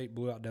 Penn State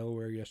blew out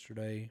Delaware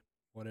yesterday.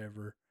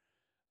 Whatever.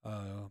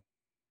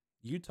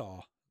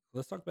 Utah.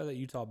 Let's talk about that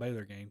Utah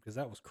Baylor game because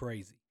that was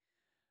crazy.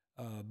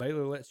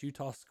 Baylor lets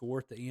Utah score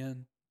at the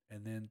end,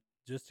 and then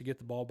just to get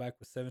the ball back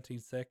with 17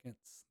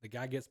 seconds, the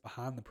guy gets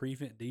behind the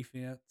prevent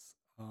defense,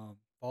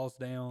 falls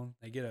down.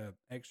 They get an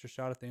extra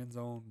shot at the end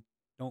zone,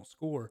 don't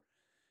score.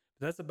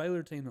 But that's a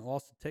Baylor team that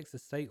lost to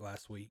Texas State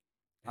last week.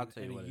 I'll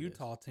tell you what a it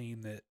Utah is.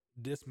 team that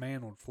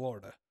dismantled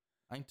Florida.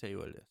 I can tell you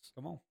what it is.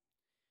 Come on.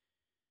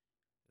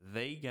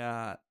 They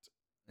got,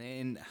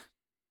 and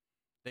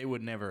they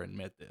would never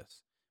admit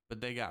this,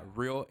 but they got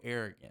real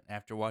arrogant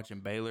after watching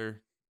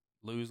Baylor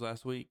lose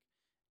last week,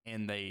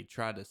 and they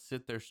tried to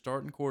sit their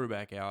starting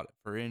quarterback out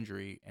for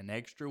injury an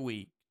extra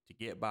week to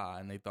get by,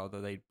 and they thought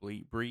that they'd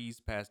breeze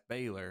past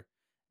Baylor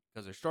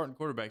because their starting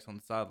quarterback's on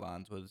the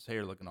sidelines with his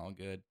hair looking all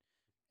good,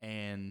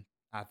 and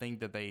I think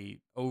that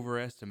they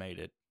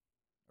underestimated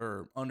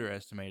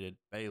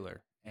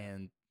Baylor,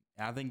 and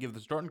I think if the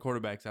starting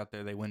quarterback's out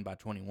there, they win by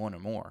 21 or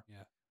more.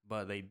 Yeah.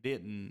 But they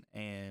didn't,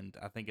 and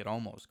I think it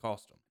almost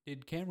cost them.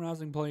 Did Cam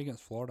Rising play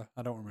against Florida?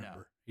 I don't remember.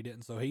 No. He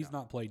didn't, so he's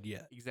not played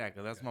yet.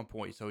 Exactly. That's Okay. my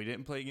point. So he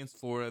didn't play against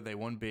Florida. They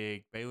won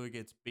big. Baylor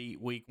gets beat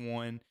week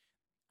 1.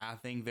 I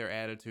think their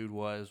attitude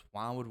was,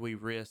 why would we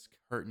risk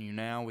hurting you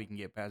now? We can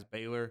get past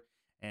Baylor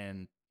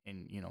and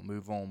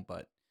move on.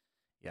 But,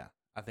 yeah,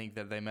 I think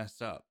that they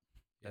messed up.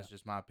 That's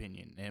just my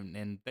opinion.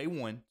 And they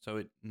won, so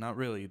it not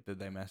really did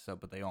they mess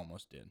up, but they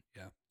almost did.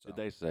 Yeah. So. Did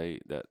they say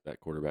that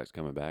quarterback's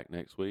coming back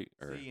next week?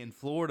 Or? See, in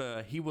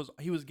Florida, he was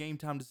game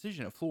time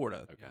decision at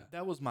Florida. Okay. Yeah.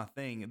 That was my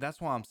thing.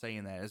 That's why I'm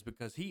saying that is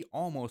because he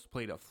almost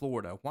played at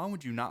Florida. Why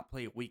would you not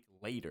play a week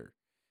later?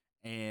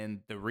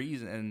 And the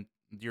reason, and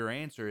your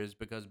answer is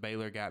because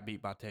Baylor got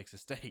beat by Texas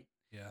State.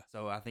 Yeah.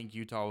 So I think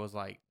Utah was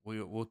like,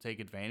 we'll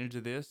take advantage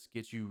of this,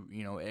 get you,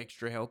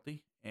 extra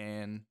healthy.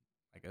 And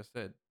like I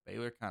said,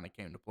 Baylor kind of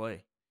came to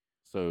play.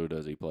 So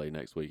does he play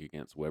next week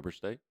against Weber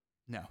State?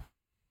 No.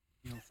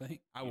 You don't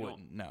think? I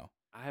wouldn't. No.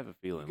 I have a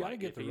feeling You got to like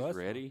get if the he's rust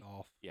ready,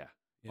 off. yeah.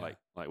 Yeah.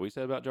 Like we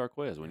said about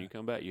Jarquez, when Yeah. you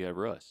come back, you have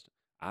rust.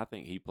 I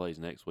think he plays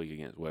next week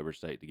against Weber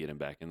State to get him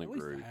back in the At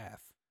least groove. a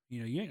half.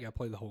 You ain't got to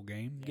play the whole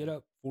game. Yeah. Get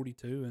up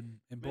 42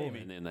 and pull And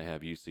it. then they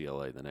have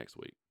UCLA the next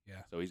week.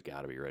 Yeah. So he's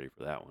got to be ready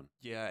for that one.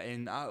 Yeah,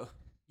 and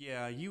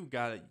you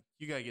got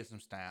to get some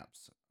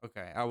snaps.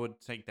 Okay, I would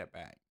take that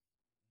back.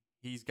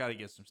 He's got to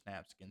get some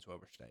snaps against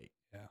Weber State.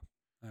 Yeah,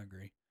 I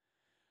agree.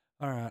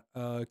 All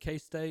right,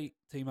 K-State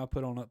team I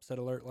put on upset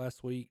alert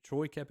last week.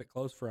 Troy kept it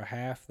close for a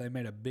half. They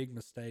made a big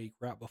mistake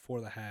right before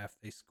the half.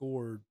 They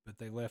scored, but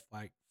they left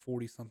like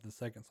 40-something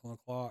seconds on the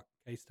clock.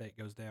 K-State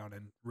goes down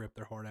and ripped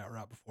their heart out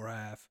right before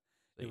half.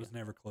 It was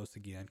never close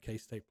again.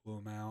 K-State blew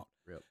them out.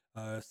 Rip.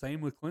 Same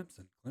with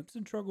Clemson.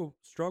 Clemson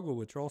struggled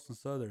with Charleston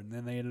Southern, and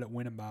then they ended up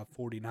winning by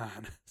 49.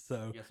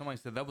 So Yeah, somebody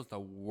said that was the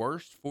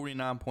worst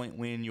 49-point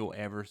win you'll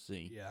ever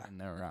see. Yeah.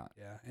 And they're right.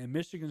 yeah, and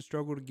Michigan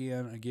struggled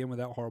again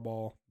without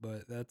Harbaugh,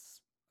 but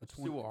that's a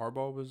See what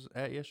Harbaugh was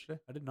at yesterday?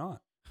 I did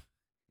not.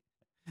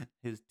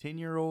 His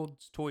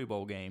 10-year-old's toy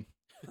bowl game,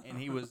 and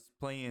he was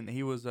playing.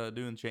 He was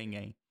doing chain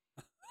gang,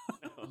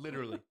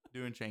 literally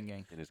doing chain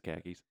gang In his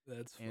khakis.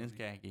 That's funny. in his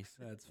khakis.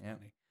 That's Yep.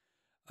 funny.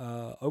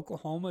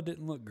 Oklahoma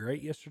didn't look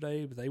great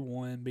yesterday, but they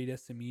won, beat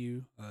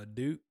SMU.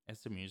 Duke,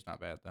 SMU's not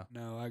bad though.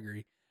 no, I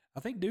agree. I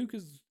think Duke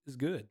is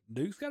good.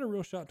 Duke's got a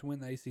real shot to win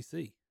the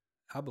ACC,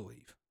 I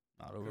believe.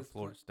 Not over Because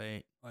Florida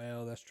State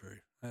Well, that's true.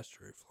 That's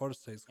true. Florida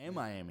State's and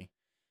Miami.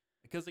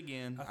 Because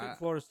again, I think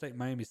Florida State,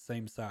 Miami's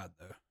same side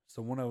though,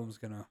 so one of them's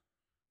gonna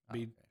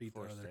beat the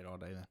Florida other. State all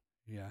day then.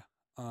 Yeah.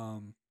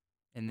 And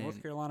then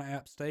North Carolina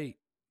App State.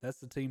 That's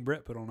the team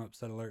Brett put on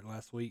upset alert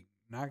last week.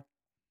 And I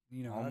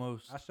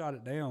shot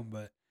it down,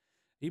 but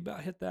he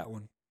about hit that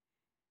one.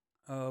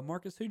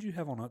 Marcus, who'd you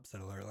have on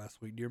upset alert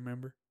last week? Do you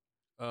remember?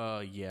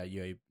 Yeah.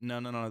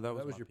 No.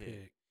 That was your my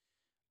pick.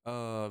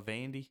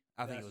 Vandy.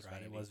 I think it was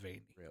right. Vandy. It was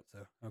Vandy. Rip.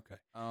 So okay.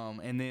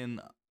 And then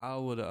I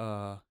would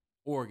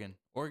Oregon.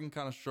 Oregon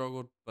kind of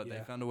struggled, but they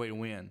found a way to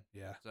win.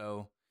 Yeah.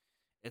 So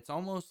it's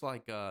almost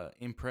like a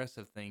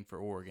impressive thing for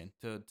Oregon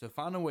to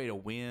find a way to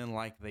win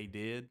like they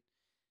did.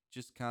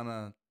 Just kind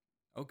of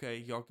okay,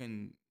 y'all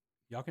can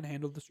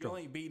handle the you struggle.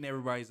 ain't beating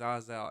everybody's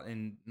eyes out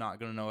and not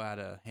gonna know how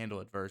to handle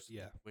adversity.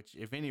 Yeah. Which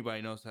if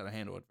anybody knows how to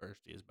handle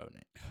adversity is Bo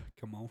Nix.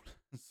 Come on.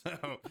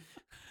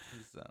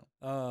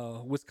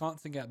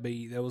 Wisconsin got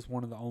beat. That was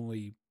one of the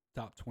only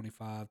top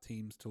 25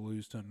 teams to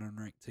lose to an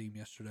unranked team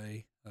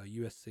yesterday.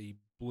 USC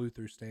blew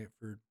through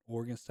Stanford.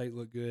 Oregon State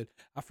looked good.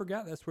 I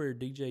forgot that's where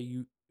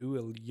DJ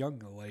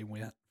Uiagalelei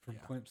went from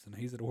Clemson.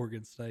 He's at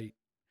Oregon State.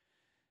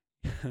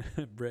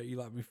 Brett, you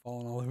like me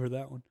falling all over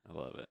that one? I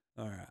love it.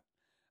 All right.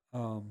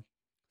 So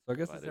I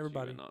guess it's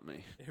everybody. Not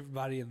me.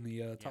 Everybody in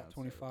the top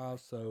 25.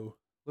 So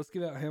let's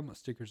give out helmet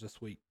stickers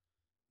this week.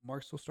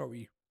 Marcus, we'll start with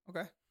you.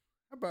 Okay.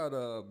 How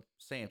about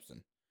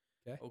Samson?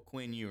 Okay.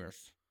 Quinn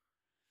Ewers.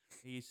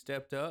 He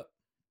stepped up,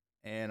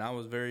 and I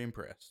was very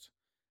impressed.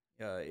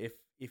 If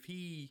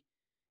he'd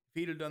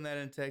have done that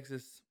in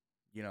Texas,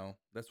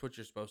 that's what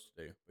you're supposed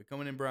to do. But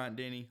coming in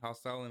Bryant-Denny,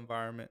 hostile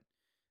environment,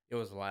 it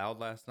was loud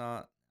last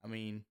night. I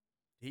mean,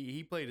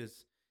 he played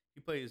his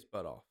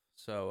butt off.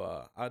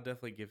 So I'll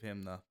definitely give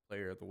him the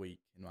player of the week,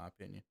 in my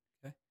opinion.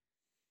 Okay.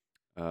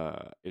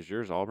 Is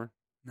yours Auburn?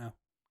 No.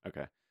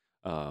 Okay.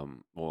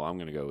 Well, I'm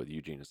going to go with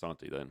Eugene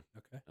Asante then.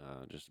 Okay.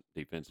 Just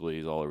defensively,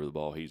 he's all over the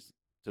ball.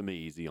 To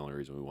me, he's the only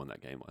reason we won that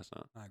game last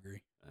night. I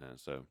agree.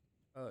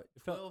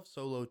 12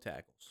 solo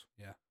tackles.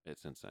 Yeah.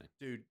 It's insane.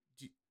 Dude,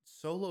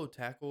 solo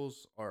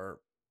tackles are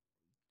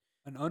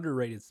an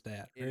underrated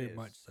stat, very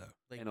much so.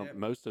 And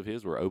most of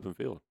his were open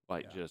field.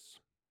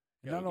 Just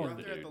not only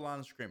right there at the line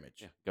of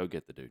scrimmage. Yeah, go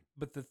get the dude.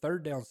 But the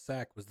third down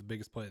sack was the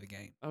biggest play of the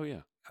game. Oh,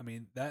 yeah. I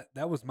mean,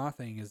 that was my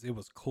thing is it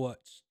was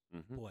clutch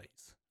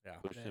plays. Yeah.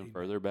 Pushed him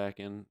further back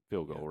in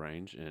field goal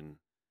range, and,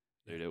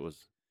 dude,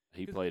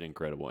 he played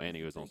incredible, and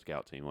he was on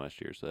scout team last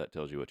year, so that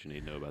tells you what you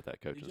need to know about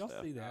that coaching staff. Did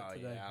y'all see that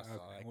today? Yeah, I saw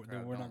okay.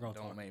 that. We're not going to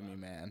talk Don't make me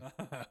mad.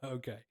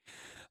 Okay.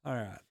 All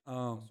right.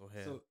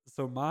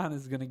 So mine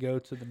is going to go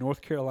to the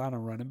North Carolina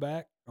running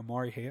back,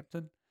 Amari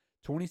Hampton.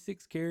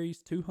 26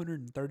 carries,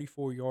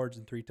 234 yards,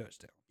 and 3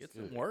 touchdowns. Get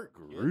some work.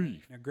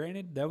 Grief. Now,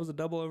 granted, that was a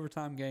double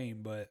overtime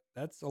game, but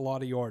that's a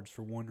lot of yards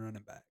for one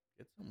running back.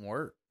 Get some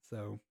work.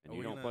 So, and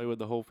you don't play with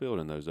the whole field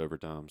in those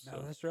overtimes.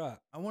 No, that's right.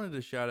 I wanted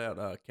to shout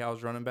out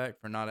Cal's running back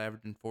for not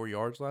averaging 4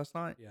 yards last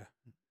night. Yeah.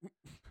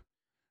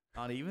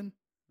 Not even?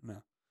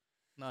 No.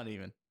 Not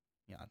even.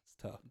 Yeah. It's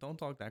tough. Don't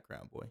talk that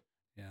crap, boy.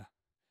 Yeah.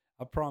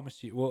 I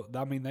promise you. Well,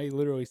 I mean, they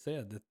literally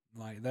said that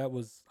that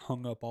was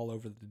hung up all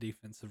over the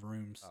defensive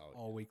rooms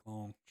all week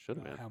long. Should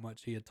have been. How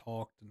much he had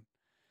talked. And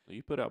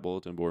you put out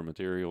bulletin board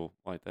material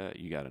like that,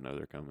 you got to know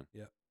they're coming.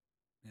 Yep.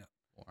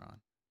 Moron.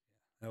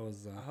 Yeah. That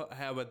was.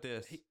 How about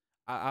this?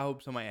 I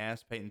hope somebody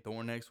asks Peyton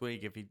Thorne next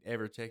week if he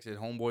ever texted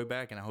homeboy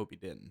back, and I hope he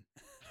didn't.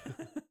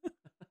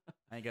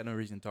 I ain't got no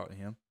reason to talk to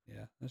him.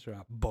 Yeah, that's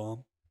right.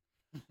 Bum.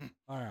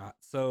 All right.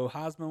 So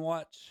Heisman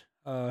Watch.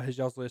 Has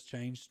y'all's list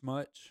changed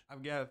much?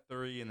 I've got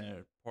 3, and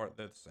they're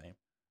the same.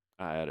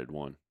 I added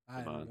 1.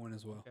 I added 1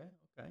 as well.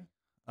 Okay.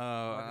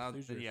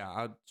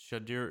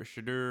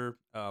 Shadur,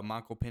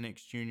 Michael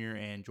Penix Jr.,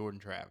 and Jordan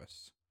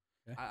Travis.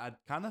 Okay. I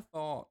kind of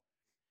thought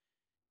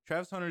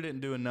Travis Hunter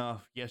didn't do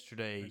enough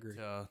yesterday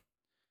to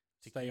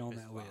stay on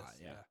that list.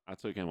 Yeah. I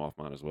took him off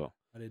mine as well.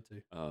 I did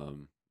too.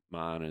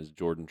 Mine is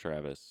Jordan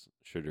Travis,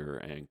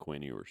 Shadur, and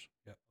Quinn Ewers.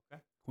 Yep.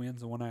 Okay. Quinn's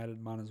the one I added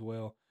mine as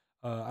well.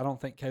 I don't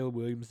think Caleb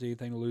Williams did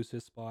anything to lose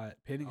his spot.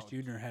 Penix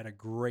Jr. had a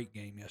great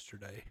game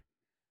yesterday.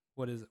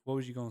 What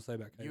was you going to say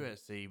about Caleb?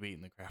 USC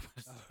beating the crap out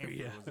of Stanford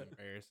was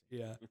embarrassing.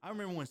 Yeah. I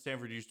remember when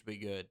Stanford used to be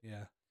good.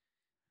 Yeah.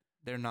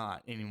 They're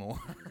not anymore.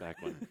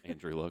 Back when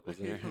Andrew Luck was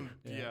there.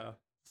 Yeah.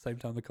 Same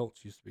time the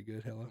Colts used to be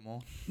good. Hello. Come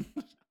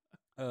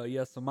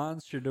on. So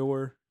mine's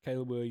Shador,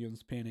 Caleb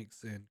Williams,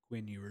 Penix, and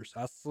Quinn Ewers.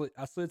 I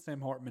slid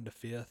Sam Hartman to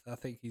 5th. I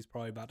think he's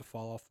probably about to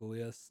fall off the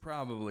list.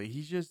 Probably.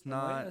 He's just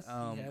not.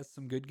 He has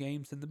some good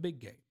games in the big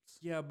games.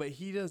 Yeah, but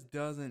he just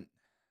doesn't.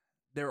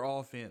 Their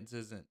offense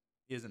isn't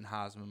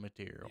Heisman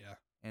material. Yeah,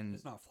 and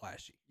it's not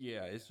flashy.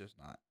 Yeah, it's just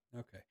not.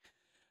 Okay.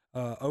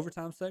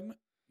 Overtime segment.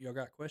 Y'all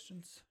got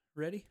questions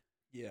ready?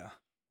 Yeah.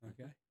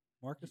 Okay.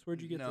 Marcus,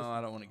 where'd you get this? No, I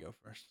don't want to go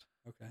first.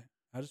 Okay.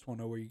 I just want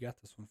to know where you got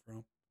this one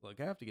from. Look,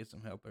 I have to get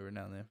some help every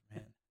now and then from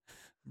him.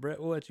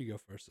 Brett, we'll let you go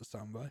first this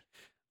time, bud.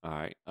 All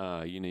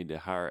right. You need to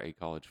hire a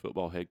college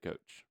football head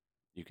coach.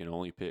 You can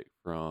only pick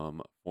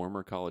from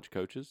former college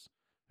coaches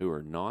who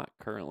are not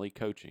currently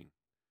coaching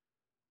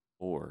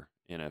or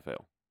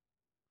NFL.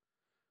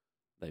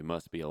 They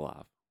must be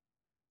alive.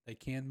 They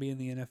can be in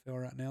the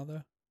NFL right now,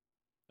 though.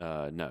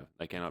 No,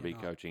 they cannot be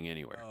cannot. coaching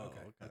anywhere. Oh,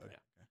 Okay. okay.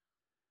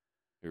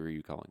 Who are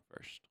you calling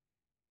first?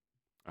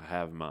 I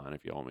have mine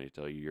if you want me to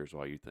tell you yours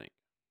while you think.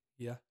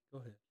 Yeah, go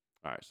ahead.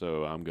 All right,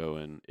 so I'm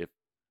going, if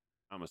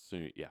I'm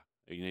assuming, you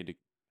need to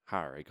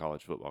hire a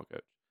college football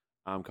coach.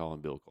 I'm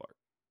calling Bill Clark.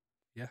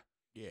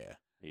 Yeah.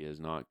 He is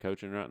not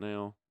coaching right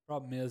now.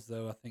 Problem is,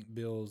 though, I think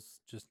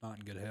Bill's just not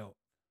in good health.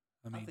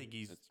 I I mean, think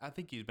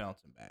he's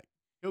bouncing back.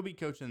 He'll be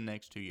coaching the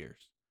next 2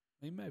 years.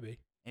 he may be.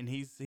 And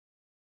he's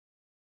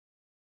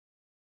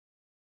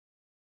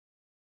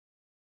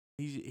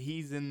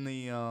in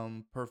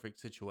the perfect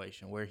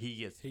situation where he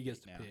gets to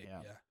now. pick.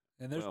 Yeah.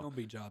 And there's going to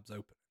be jobs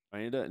open. I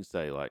mean, it doesn't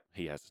say like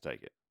he has to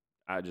take it.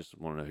 I just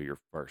want to know who your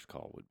first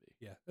call would be.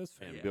 Yeah, that's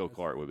fair. And Yeah, Bill That's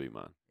Clark fair. would be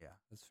mine. Yeah.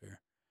 That's fair.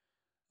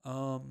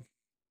 Dadgum.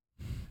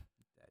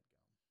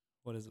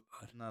 What is it,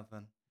 bud?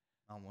 Nothing.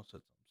 I almost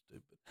said something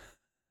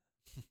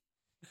stupid.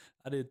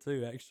 I did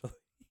too, actually.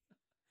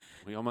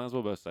 We all might as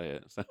well both say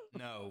it. So.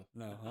 No.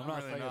 No, I'm not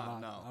really saying not.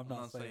 mine. No, I'm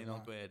not saying mine.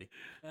 Uncle Eddie.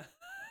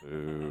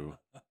 Boo.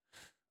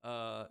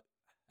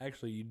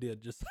 Actually, you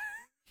did just.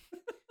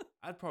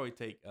 I'd probably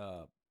take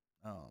the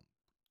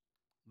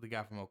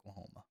guy from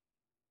Oklahoma.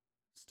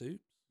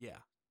 Stoops? Yeah.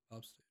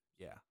 Bob Stoops.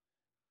 Yeah.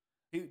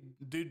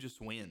 Dude just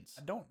wins.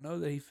 I don't know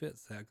that he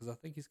fits that because I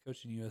think he's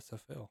coaching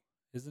USFL,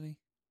 isn't he?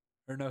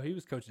 Or no, he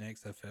was coaching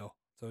XFL,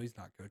 so he's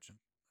not coaching.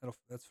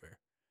 That's fair.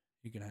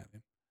 You can have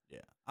him. Yeah.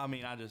 I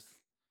mean,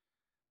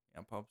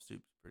 Bob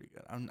Stoops is pretty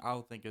good.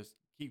 I'll think of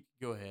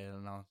go ahead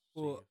and I'll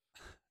see. Well,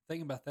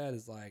 thinking about that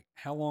is like,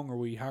 how long are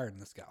we hiring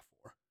this guy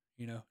for?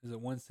 You know, is it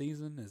one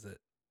season? Is it?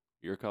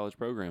 Your college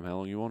program, how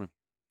long you want him?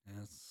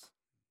 That's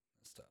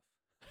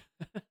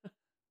tough.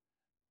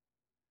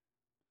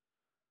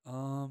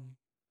 God,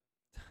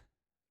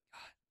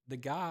 the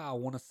guy I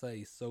want to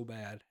say so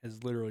bad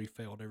has literally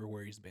failed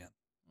everywhere he's been.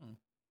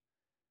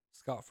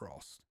 Scott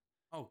Frost.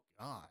 Oh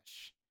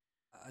gosh.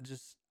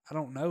 I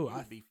don't know. He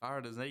would be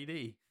fired as AD.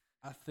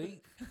 I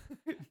think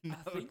No.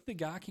 I think the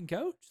guy can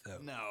coach though.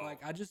 No.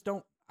 Like I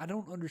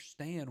don't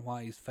understand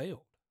why he's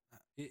failed.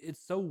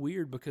 It's so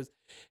weird because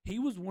he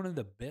was one of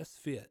the best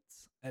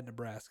fits at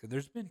Nebraska.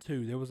 There's been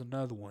two. There was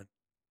another one.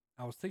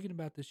 I was thinking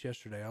about this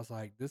yesterday. I was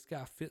like, this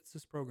guy fits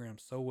this program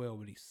so well,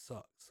 but he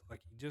sucks.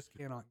 Like he just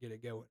cannot get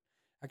it going.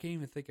 I can't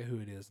even think of who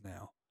it is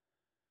now.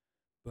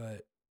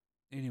 But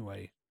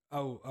anyway,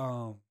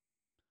 No,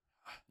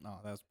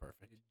 that's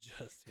perfect. it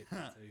just hit me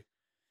too.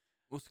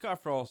 Well,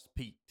 Scott Frost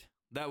peaked.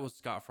 That was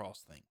Scott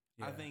Frost's thing.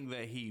 I Yeah. think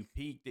that he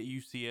peaked at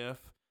UCF,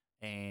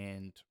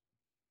 and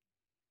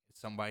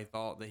somebody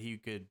thought that he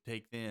could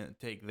take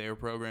their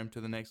program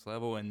to the next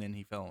level, and then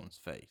he fell on his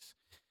face.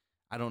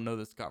 I don't know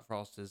that Scott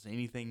Frost is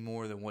anything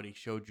more than what he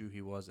showed you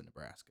he was in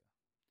Nebraska,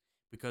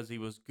 because he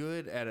was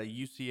good at a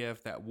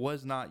UCF that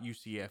was not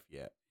UCF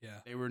yet.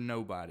 Yeah. They were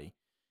nobody.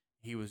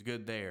 He was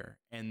good there,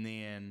 and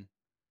then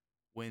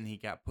when he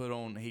got put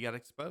on, he got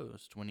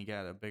exposed when he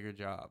got a bigger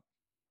job.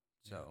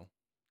 So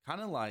kind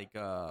of like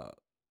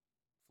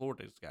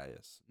Florida's guy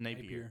is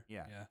Napier.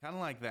 Yeah. Kind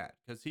of like that,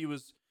 because he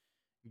was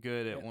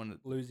good at one.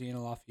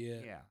 Louisiana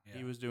Lafayette. Yeah,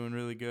 he was doing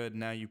really good.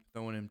 Now you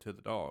throwing him to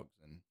the dogs,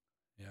 and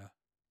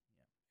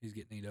he's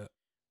getting eat up.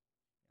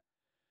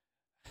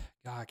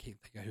 God, I can't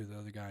think of who the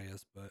other guy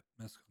is, but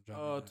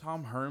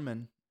Tom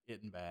Herman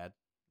isn't bad.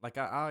 Like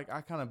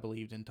I kind of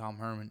believed in Tom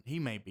Herman. He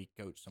may be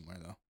coach somewhere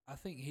though. I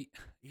think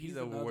he's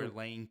over where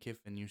Lane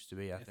Kiffin used to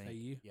be. I think.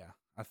 FAU? Yeah,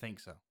 I think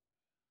so.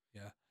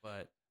 Yeah,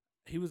 but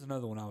he was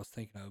another one I was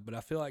thinking of. But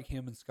I feel like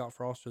him and Scott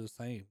Frost are the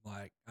same.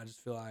 Like I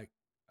just feel like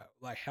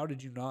how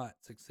did you not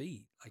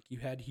succeed? Like you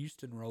had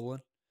Houston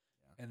rolling,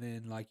 and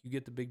then like you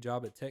get the big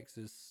job at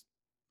Texas.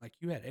 Like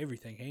you had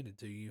everything handed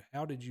to you.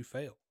 How did you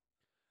fail?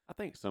 I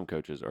think some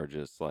coaches are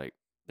just like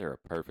they're a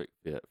perfect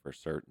fit for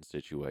certain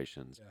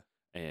situations. Yeah.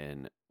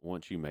 And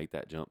once you make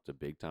that jump to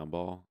big time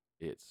ball,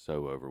 it's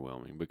so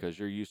overwhelming because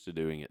you're used to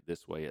doing it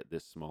this way at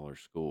this smaller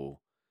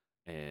school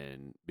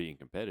and being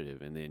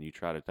competitive. And then you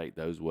try to take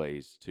those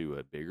ways to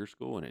a bigger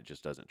school and it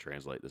just doesn't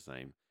translate the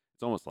same.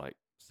 It's almost like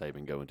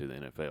Saban going to the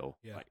NFL.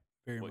 Yeah. Like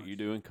very what much. you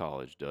do in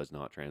college does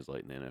not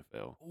translate in the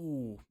NFL.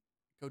 Ooh,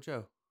 Coach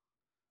O.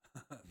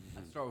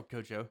 Let's start with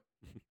Coach O.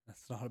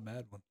 That's not a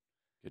bad one.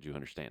 Could you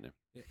understand him?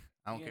 Yeah.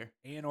 I don't care.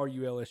 And are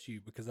you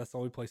LSU? Because that's the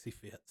only place he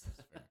fits.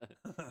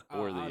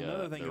 Or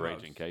the thing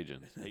Raging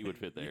Cajuns. He would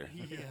fit there.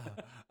 Yeah.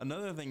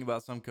 Another thing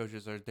about some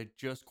coaches are they're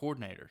just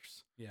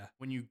coordinators. Yeah.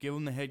 When you give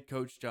them the head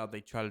coach job, they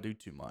try to do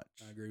too much.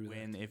 I agree with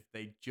when that.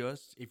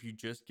 If you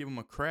just give them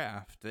a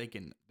craft, they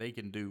can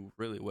do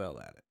really well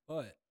at it.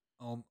 But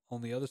on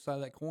the other side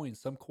of that coin,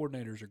 some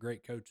coordinators are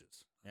great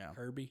coaches. Yeah.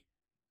 Kirby.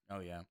 Oh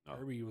yeah.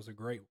 Kirby was a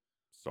great.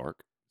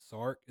 Sark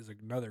is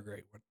another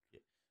great one.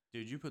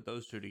 Dude, you put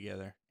those two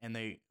together, and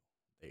they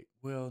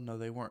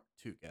weren't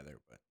together,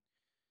 but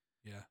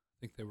yeah, I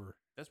think they were.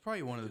 That's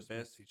probably one of the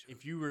best.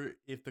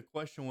 If the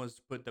question was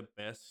to put the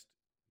best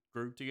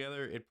group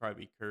together, it'd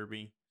probably be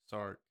Kirby,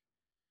 Sark,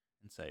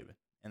 and Saban,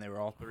 and they were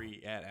all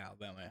three at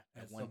Alabama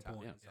at one time.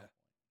 Point, at some point.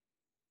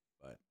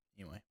 But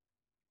anyway,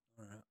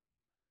 all right,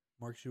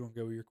 Marcus, you want to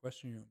go with your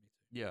question? Or you want me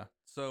to? Yeah.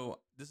 So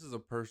this is a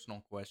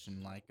personal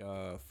question, like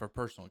for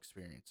personal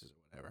experiences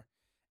or whatever.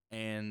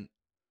 And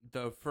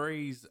the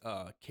phrase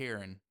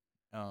Karen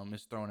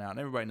is thrown out. And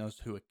everybody knows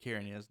who a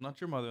Karen is.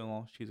 Not your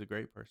mother-in-law. She's a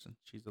great person.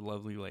 She's a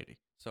lovely lady.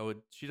 So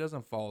she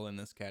doesn't fall in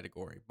this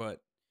category.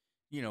 But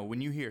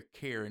when you hear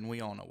Karen,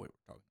 we all know what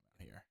we're talking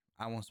about here.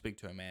 I want to speak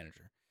to a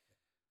manager.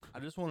 I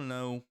just want to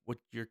know what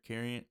your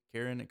Karen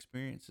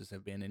experiences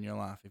have been in your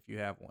life, if you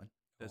have one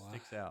that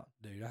sticks out.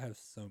 Dude, I have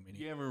so many.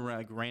 You ever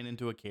ran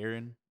into a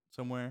Karen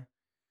somewhere?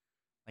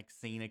 Like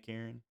seen a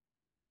Karen?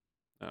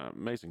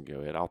 Mason,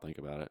 go ahead. I'll think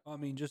about it. I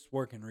mean, just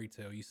working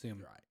retail, you see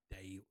them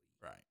daily.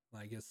 Right.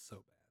 Like, it's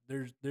so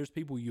bad. There's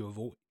people you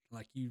avoid.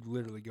 Like, you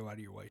literally go out of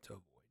your way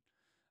to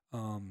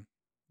avoid.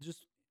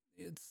 Just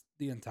it's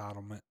the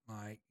entitlement.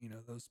 Like,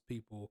 those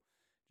people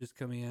just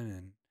come in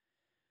and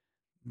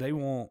they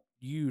want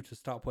you to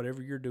stop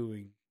whatever you're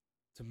doing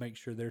to make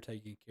sure they're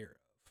taken care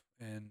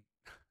of. And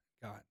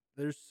God,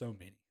 there's so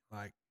many.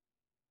 Like,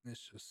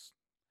 it's just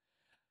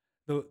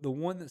the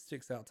one that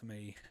sticks out to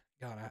me.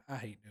 God, I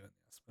hate doing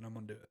this, but I'm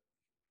gonna do it.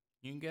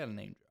 You can get a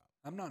name drop.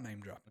 I'm not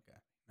name dropping. Okay.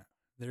 No.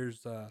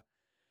 There's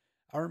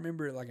I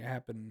remember it like it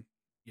happened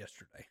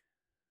yesterday.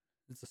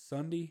 It's a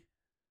Sunday,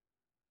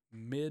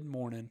 mid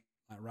morning,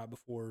 like right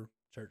before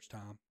church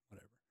time,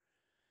 whatever.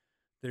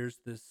 There's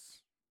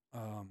this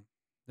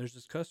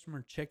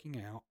customer checking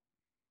out,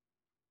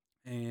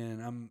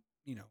 and I'm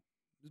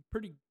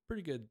pretty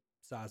good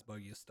size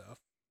buggy of stuff.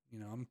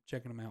 I'm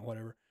checking them out,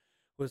 whatever.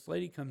 Well, this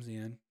lady comes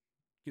in,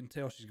 you can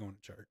tell she's going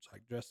to church,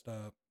 like dressed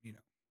up,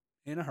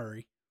 in a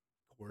hurry,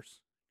 of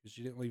course, because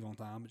she didn't leave on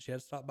time, but she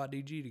had to stop by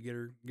DG to get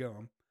her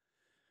going.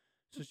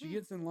 So she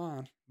gets in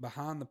line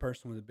behind the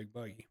person with the big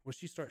buggy. Well,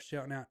 she starts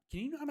shouting out,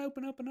 "Can you not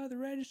open up another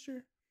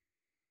register?"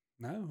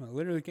 No, I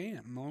literally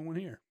can't. I'm the only one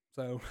here.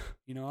 So,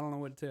 I don't know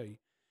what to tell you.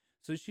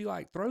 So she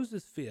throws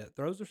this fit,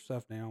 throws her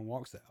stuff down,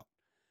 walks out.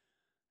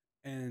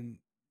 And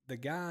the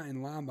guy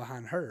in line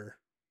behind her,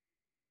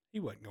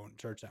 he wasn't going to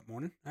church that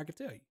morning. I could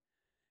tell you.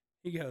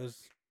 He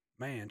goes,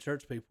 "Man,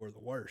 church people are the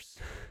worst."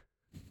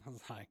 I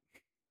was like,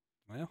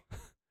 well,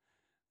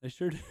 they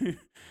sure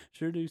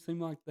do seem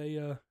like they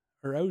are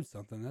owed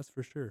something. That's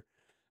for sure.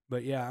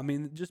 But yeah, I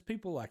mean, just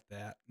people like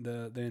that,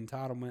 the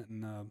entitlement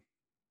and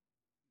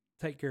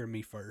take care of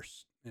me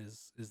first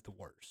is the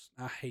worst.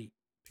 I hate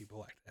people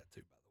like that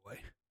too, by the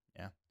way.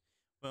 Yeah.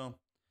 Well,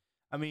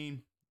 I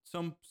mean,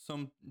 some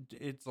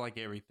it's like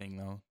everything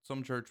though.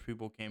 Some church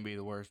people can be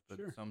the worst, but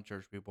some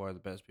church people are the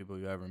best people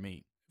you ever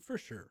meet. For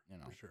sure.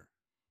 For sure.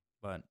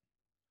 But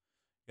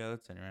yeah,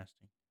 that's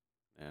interesting.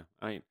 Yeah.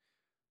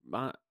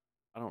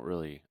 I don't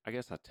really, I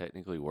guess I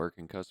technically work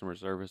in customer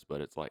service, but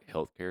it's like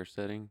healthcare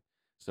setting.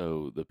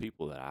 So the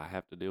people that I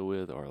have to deal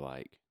with are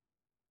like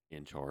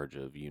in charge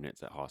of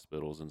units at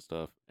hospitals and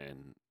stuff,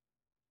 and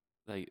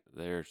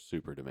they're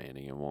super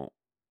demanding and want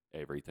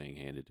everything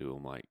handed to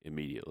them like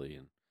immediately.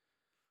 And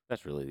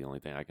that's really the only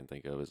thing I can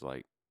think of is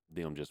like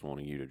them just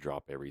wanting you to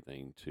drop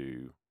everything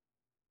to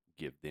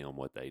give them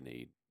what they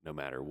need, no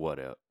matter what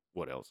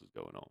else is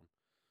going on.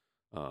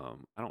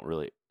 I don't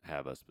really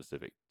have a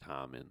specific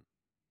time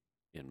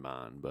in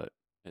mind, but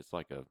it's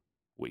like a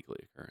weekly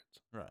occurrence.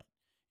 Right.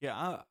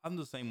 Yeah, I'm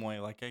the same way.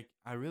 Like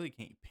I really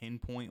can't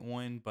pinpoint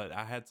one, but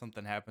I had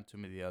something happen to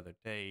me the other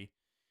day,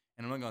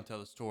 and I'm not gonna tell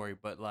the story,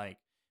 but like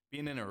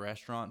being in a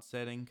restaurant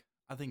setting,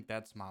 I think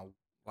that's my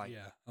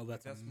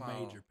that's a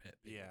major pet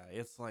peeve. Yeah,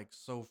 it's like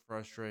so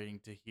frustrating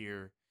to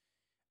hear.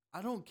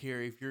 I don't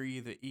care if you're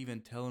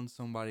even telling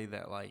somebody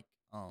that like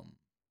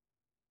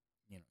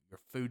your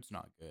food's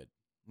not good.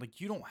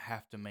 Like you don't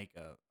have to make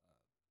a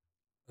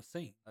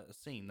scene. A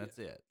scene. That's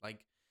it.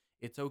 Like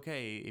it's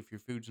okay if your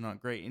food's not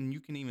great, and you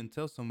can even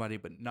tell somebody,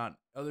 but not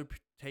other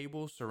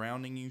tables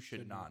surrounding you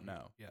should not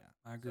know. Yeah,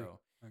 I agree.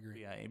 I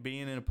agree. Yeah,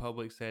 being in a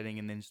public setting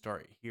and then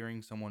start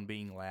hearing someone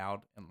being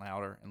loud and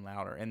louder and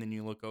louder, and then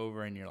you look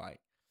over and you're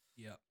like,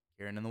 "Yep,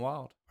 Karen in the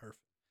wild."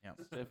 Perfect. Yeah.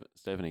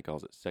 Stephanie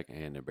calls it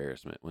secondhand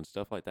embarrassment. When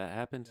stuff like that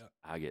happens,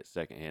 I get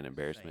secondhand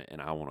embarrassment,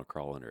 and I want to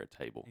crawl under a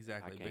table.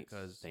 Exactly, I can't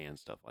because stand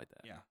stuff like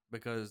that. Yeah,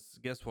 because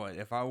guess what?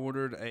 If I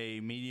ordered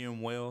a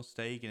medium well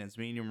steak and it's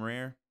medium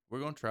rare, we're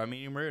gonna try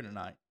medium rare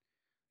tonight.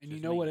 And you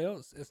know what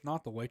else? It's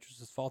not the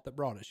waitress's fault that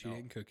brought it. She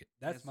didn't cook it.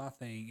 That's my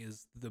thing.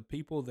 Is the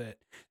people that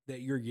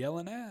you're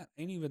yelling at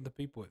ain't even the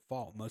people at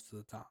fault most of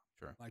the time.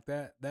 Sure. Like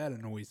that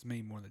annoys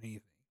me more than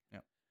anything.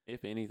 Yep.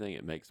 If anything,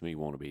 it makes me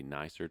want to be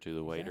nicer to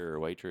the waiter or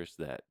waitress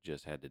that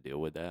just had to deal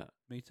with that.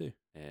 Me too.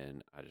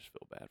 And I just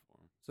feel bad for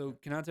them. So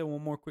can I tell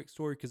one more quick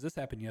story? Because this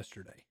happened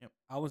yesterday. Yep.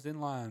 I was in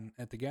line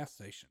at the gas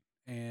station,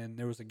 and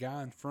there was a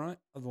guy in front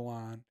of the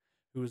line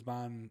who was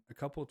buying a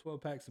couple of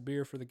 12 packs of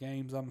beer for the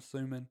games, I'm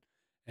assuming.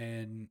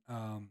 And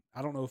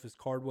I don't know if his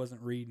card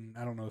wasn't reading.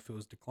 I don't know if it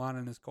was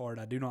declining his card.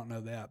 I do not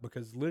know that,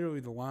 because literally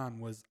the line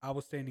was, I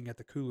was standing at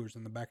the coolers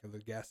in the back of the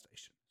gas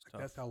station.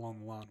 Like, that's how long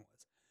the line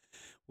was.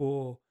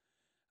 Well,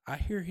 I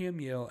hear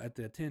him yell at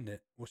the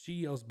attendant. Well, she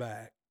yells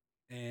back,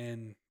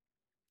 and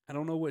I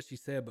don't know what she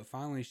said, but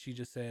finally she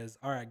just says,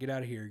 "All right, get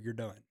out of here. You're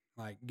done.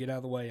 Like, get out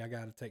of the way. I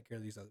got to take care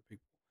of these other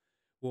people."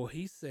 Well,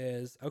 he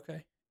says,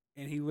 "Okay."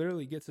 And he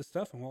literally gets his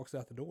stuff and walks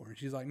out the door. And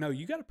she's like, no,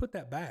 you got to put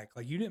that back.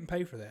 Like, you didn't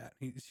pay for that.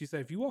 She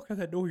said, if you walk out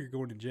that door, you're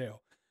going to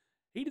jail.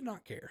 He did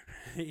not care.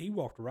 He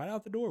walked right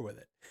out the door with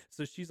it.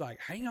 So she's like,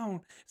 hang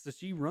on. So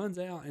she runs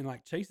out and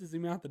like chases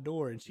him out the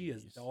door, and she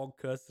is dog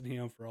cussing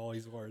him for all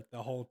he's worth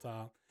the whole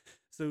time.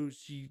 So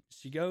she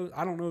goes,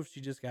 I don't know if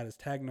she just got his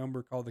tag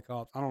number, called the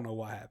cops. I don't know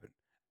what happened.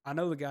 I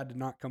know the guy did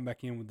not come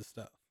back in with the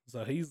stuff.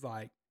 So he's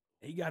like,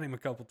 he got him a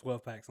couple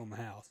 12-packs on the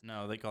house.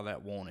 No, they call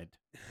that wanted.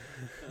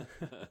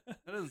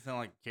 That doesn't sound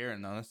like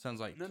Karen, though. That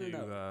sounds like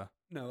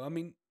No, I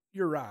mean,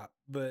 you're right.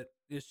 But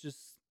it's just,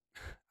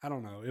 I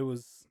don't know. It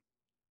was...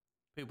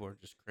 People are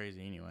just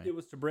crazy anyway. It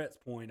was to Brett's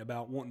point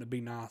about wanting to be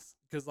nice.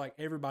 Because, like,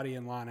 everybody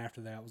in line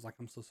after that was like,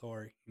 I'm so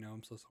sorry. You know,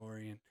 I'm so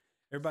sorry. And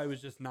everybody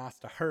was just nice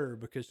to her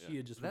because she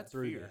had just went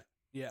through that.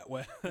 Yeah,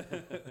 well,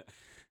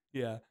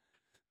 yeah.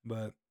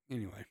 But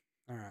anyway,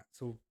 all right.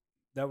 So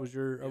that was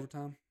your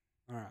overtime?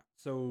 All right.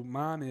 So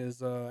mine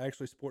is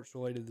actually sports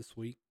related this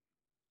week.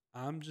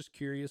 I'm just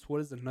curious,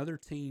 what is another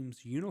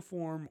team's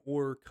uniform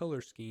or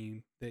color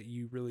scheme that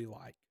you really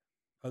like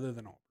other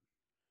than Auburn?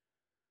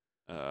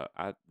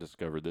 I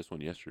discovered this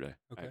one yesterday,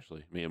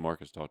 actually. Me and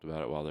Marcus talked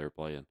about it while they were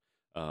playing.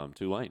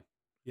 Tulane.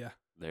 Yeah.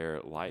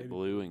 Their light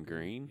blue and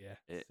green. Yeah,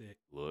 it sick.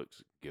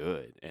 Looks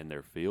good. And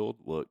their field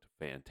looked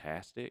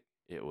fantastic.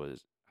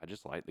 I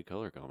just like the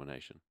color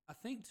combination. I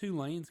think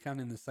Tulane's kind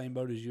of in the same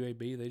boat as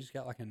UAB. They just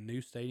got like a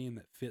new stadium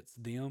that fits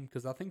them,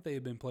 because I think they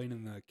had been playing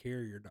in the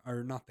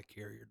not the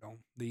Carrier Dome,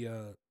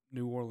 the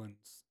New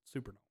Orleans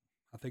Superdome.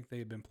 I think they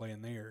had been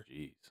playing there.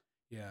 Jeez.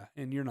 Yeah,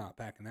 and you're not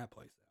packing that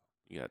place out.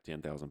 You got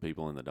 10,000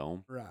 people in the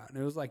dome. Right. And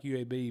it was like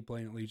UAB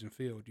playing at Legion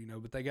Field,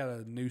 but they got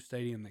a new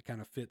stadium that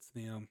kind of fits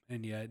them.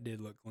 And yeah, it did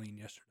look clean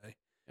yesterday.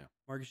 Yeah.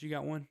 Marcus, you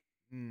got one?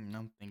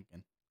 I'm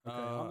thinking. Okay,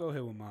 I'll go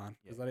ahead with mine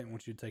because I didn't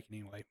want you to take it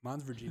anyway.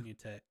 Mine's Virginia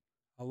Tech.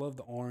 I love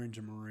the orange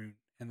and maroon,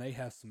 and they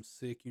have some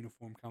sick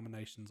uniform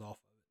combinations off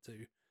of it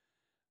too.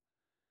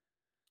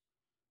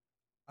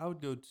 I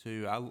would go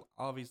to,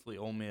 obviously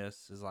Ole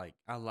Miss is like,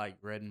 I like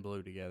red and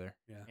blue together.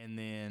 Yeah. And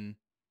then,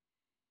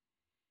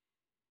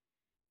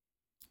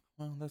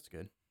 well, that's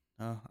good.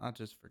 I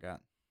just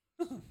forgot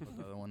what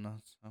the other one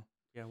was. So,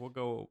 yeah, we'll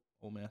go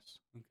Ole Miss.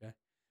 Okay.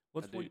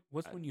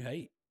 What's one you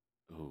hate?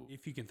 Ooh.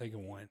 If you can think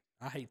of one.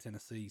 I hate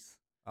Tennessee's.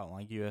 I don't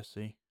like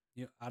USC.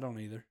 Yeah, I don't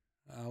either.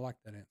 I like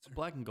that answer.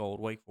 Black and gold,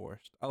 Wake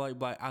Forest. I like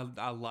black.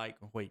 I like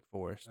Wake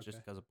Forest just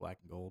because of black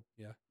and gold.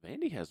 Yeah.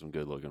 Vandy has some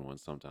good looking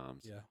ones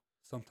sometimes. Yeah,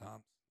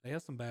 sometimes. They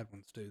have some bad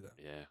ones too,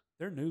 though. Yeah.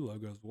 Their new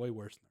logo is way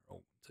worse than their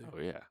old one, too.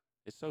 Oh, yeah.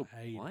 It's so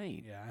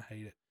plain. Yeah, I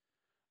hate it.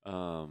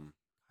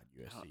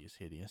 USC is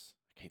hideous.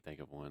 I can't think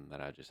of one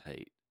that I just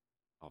hate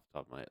off the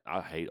top of my head.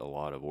 I hate a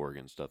lot of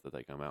Oregon stuff that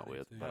they come out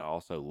with, but I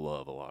also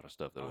love a lot of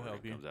stuff that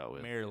Oregon comes out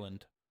with.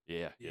 Maryland.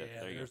 Yeah.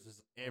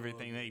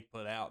 Everything they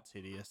put out's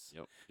hideous.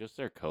 Yep. Just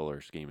their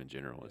color scheme in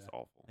general is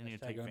awful. They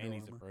need to take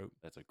Vandy's approach.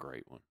 That's a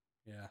great one.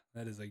 Yeah,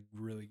 that is a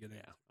really good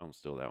answer. I'm gonna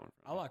steal that one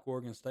from I like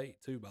Oregon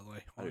State too, by the way.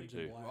 Orange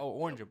and black. Oh,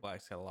 orange and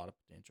black's got a lot of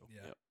potential.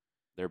 Yeah. Yep.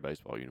 Their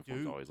baseball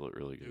uniforms always look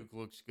really good. Duke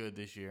looks good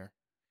this year.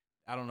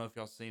 I don't know if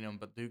y'all seen them,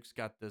 but Duke's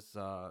got this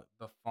the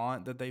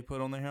font that they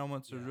put on their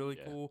helmets is really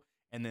cool.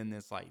 And then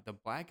this like the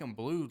black and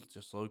blue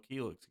just low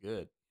key looks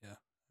good. Yeah, I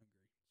agree.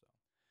 So,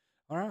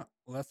 all right,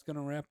 well that's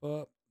gonna wrap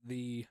up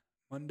the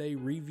Monday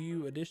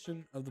review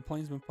edition of the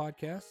Plainsman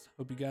Podcast.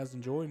 Hope you guys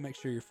enjoy. Make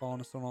sure you're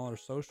following us on all our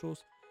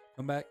socials.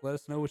 Come back, let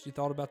us know what you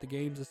thought about the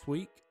games this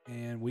week,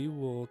 and we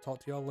will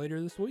talk to y'all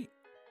later this week.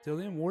 Till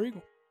then, War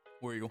Eagle.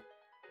 War Eagle.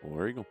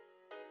 War Eagle.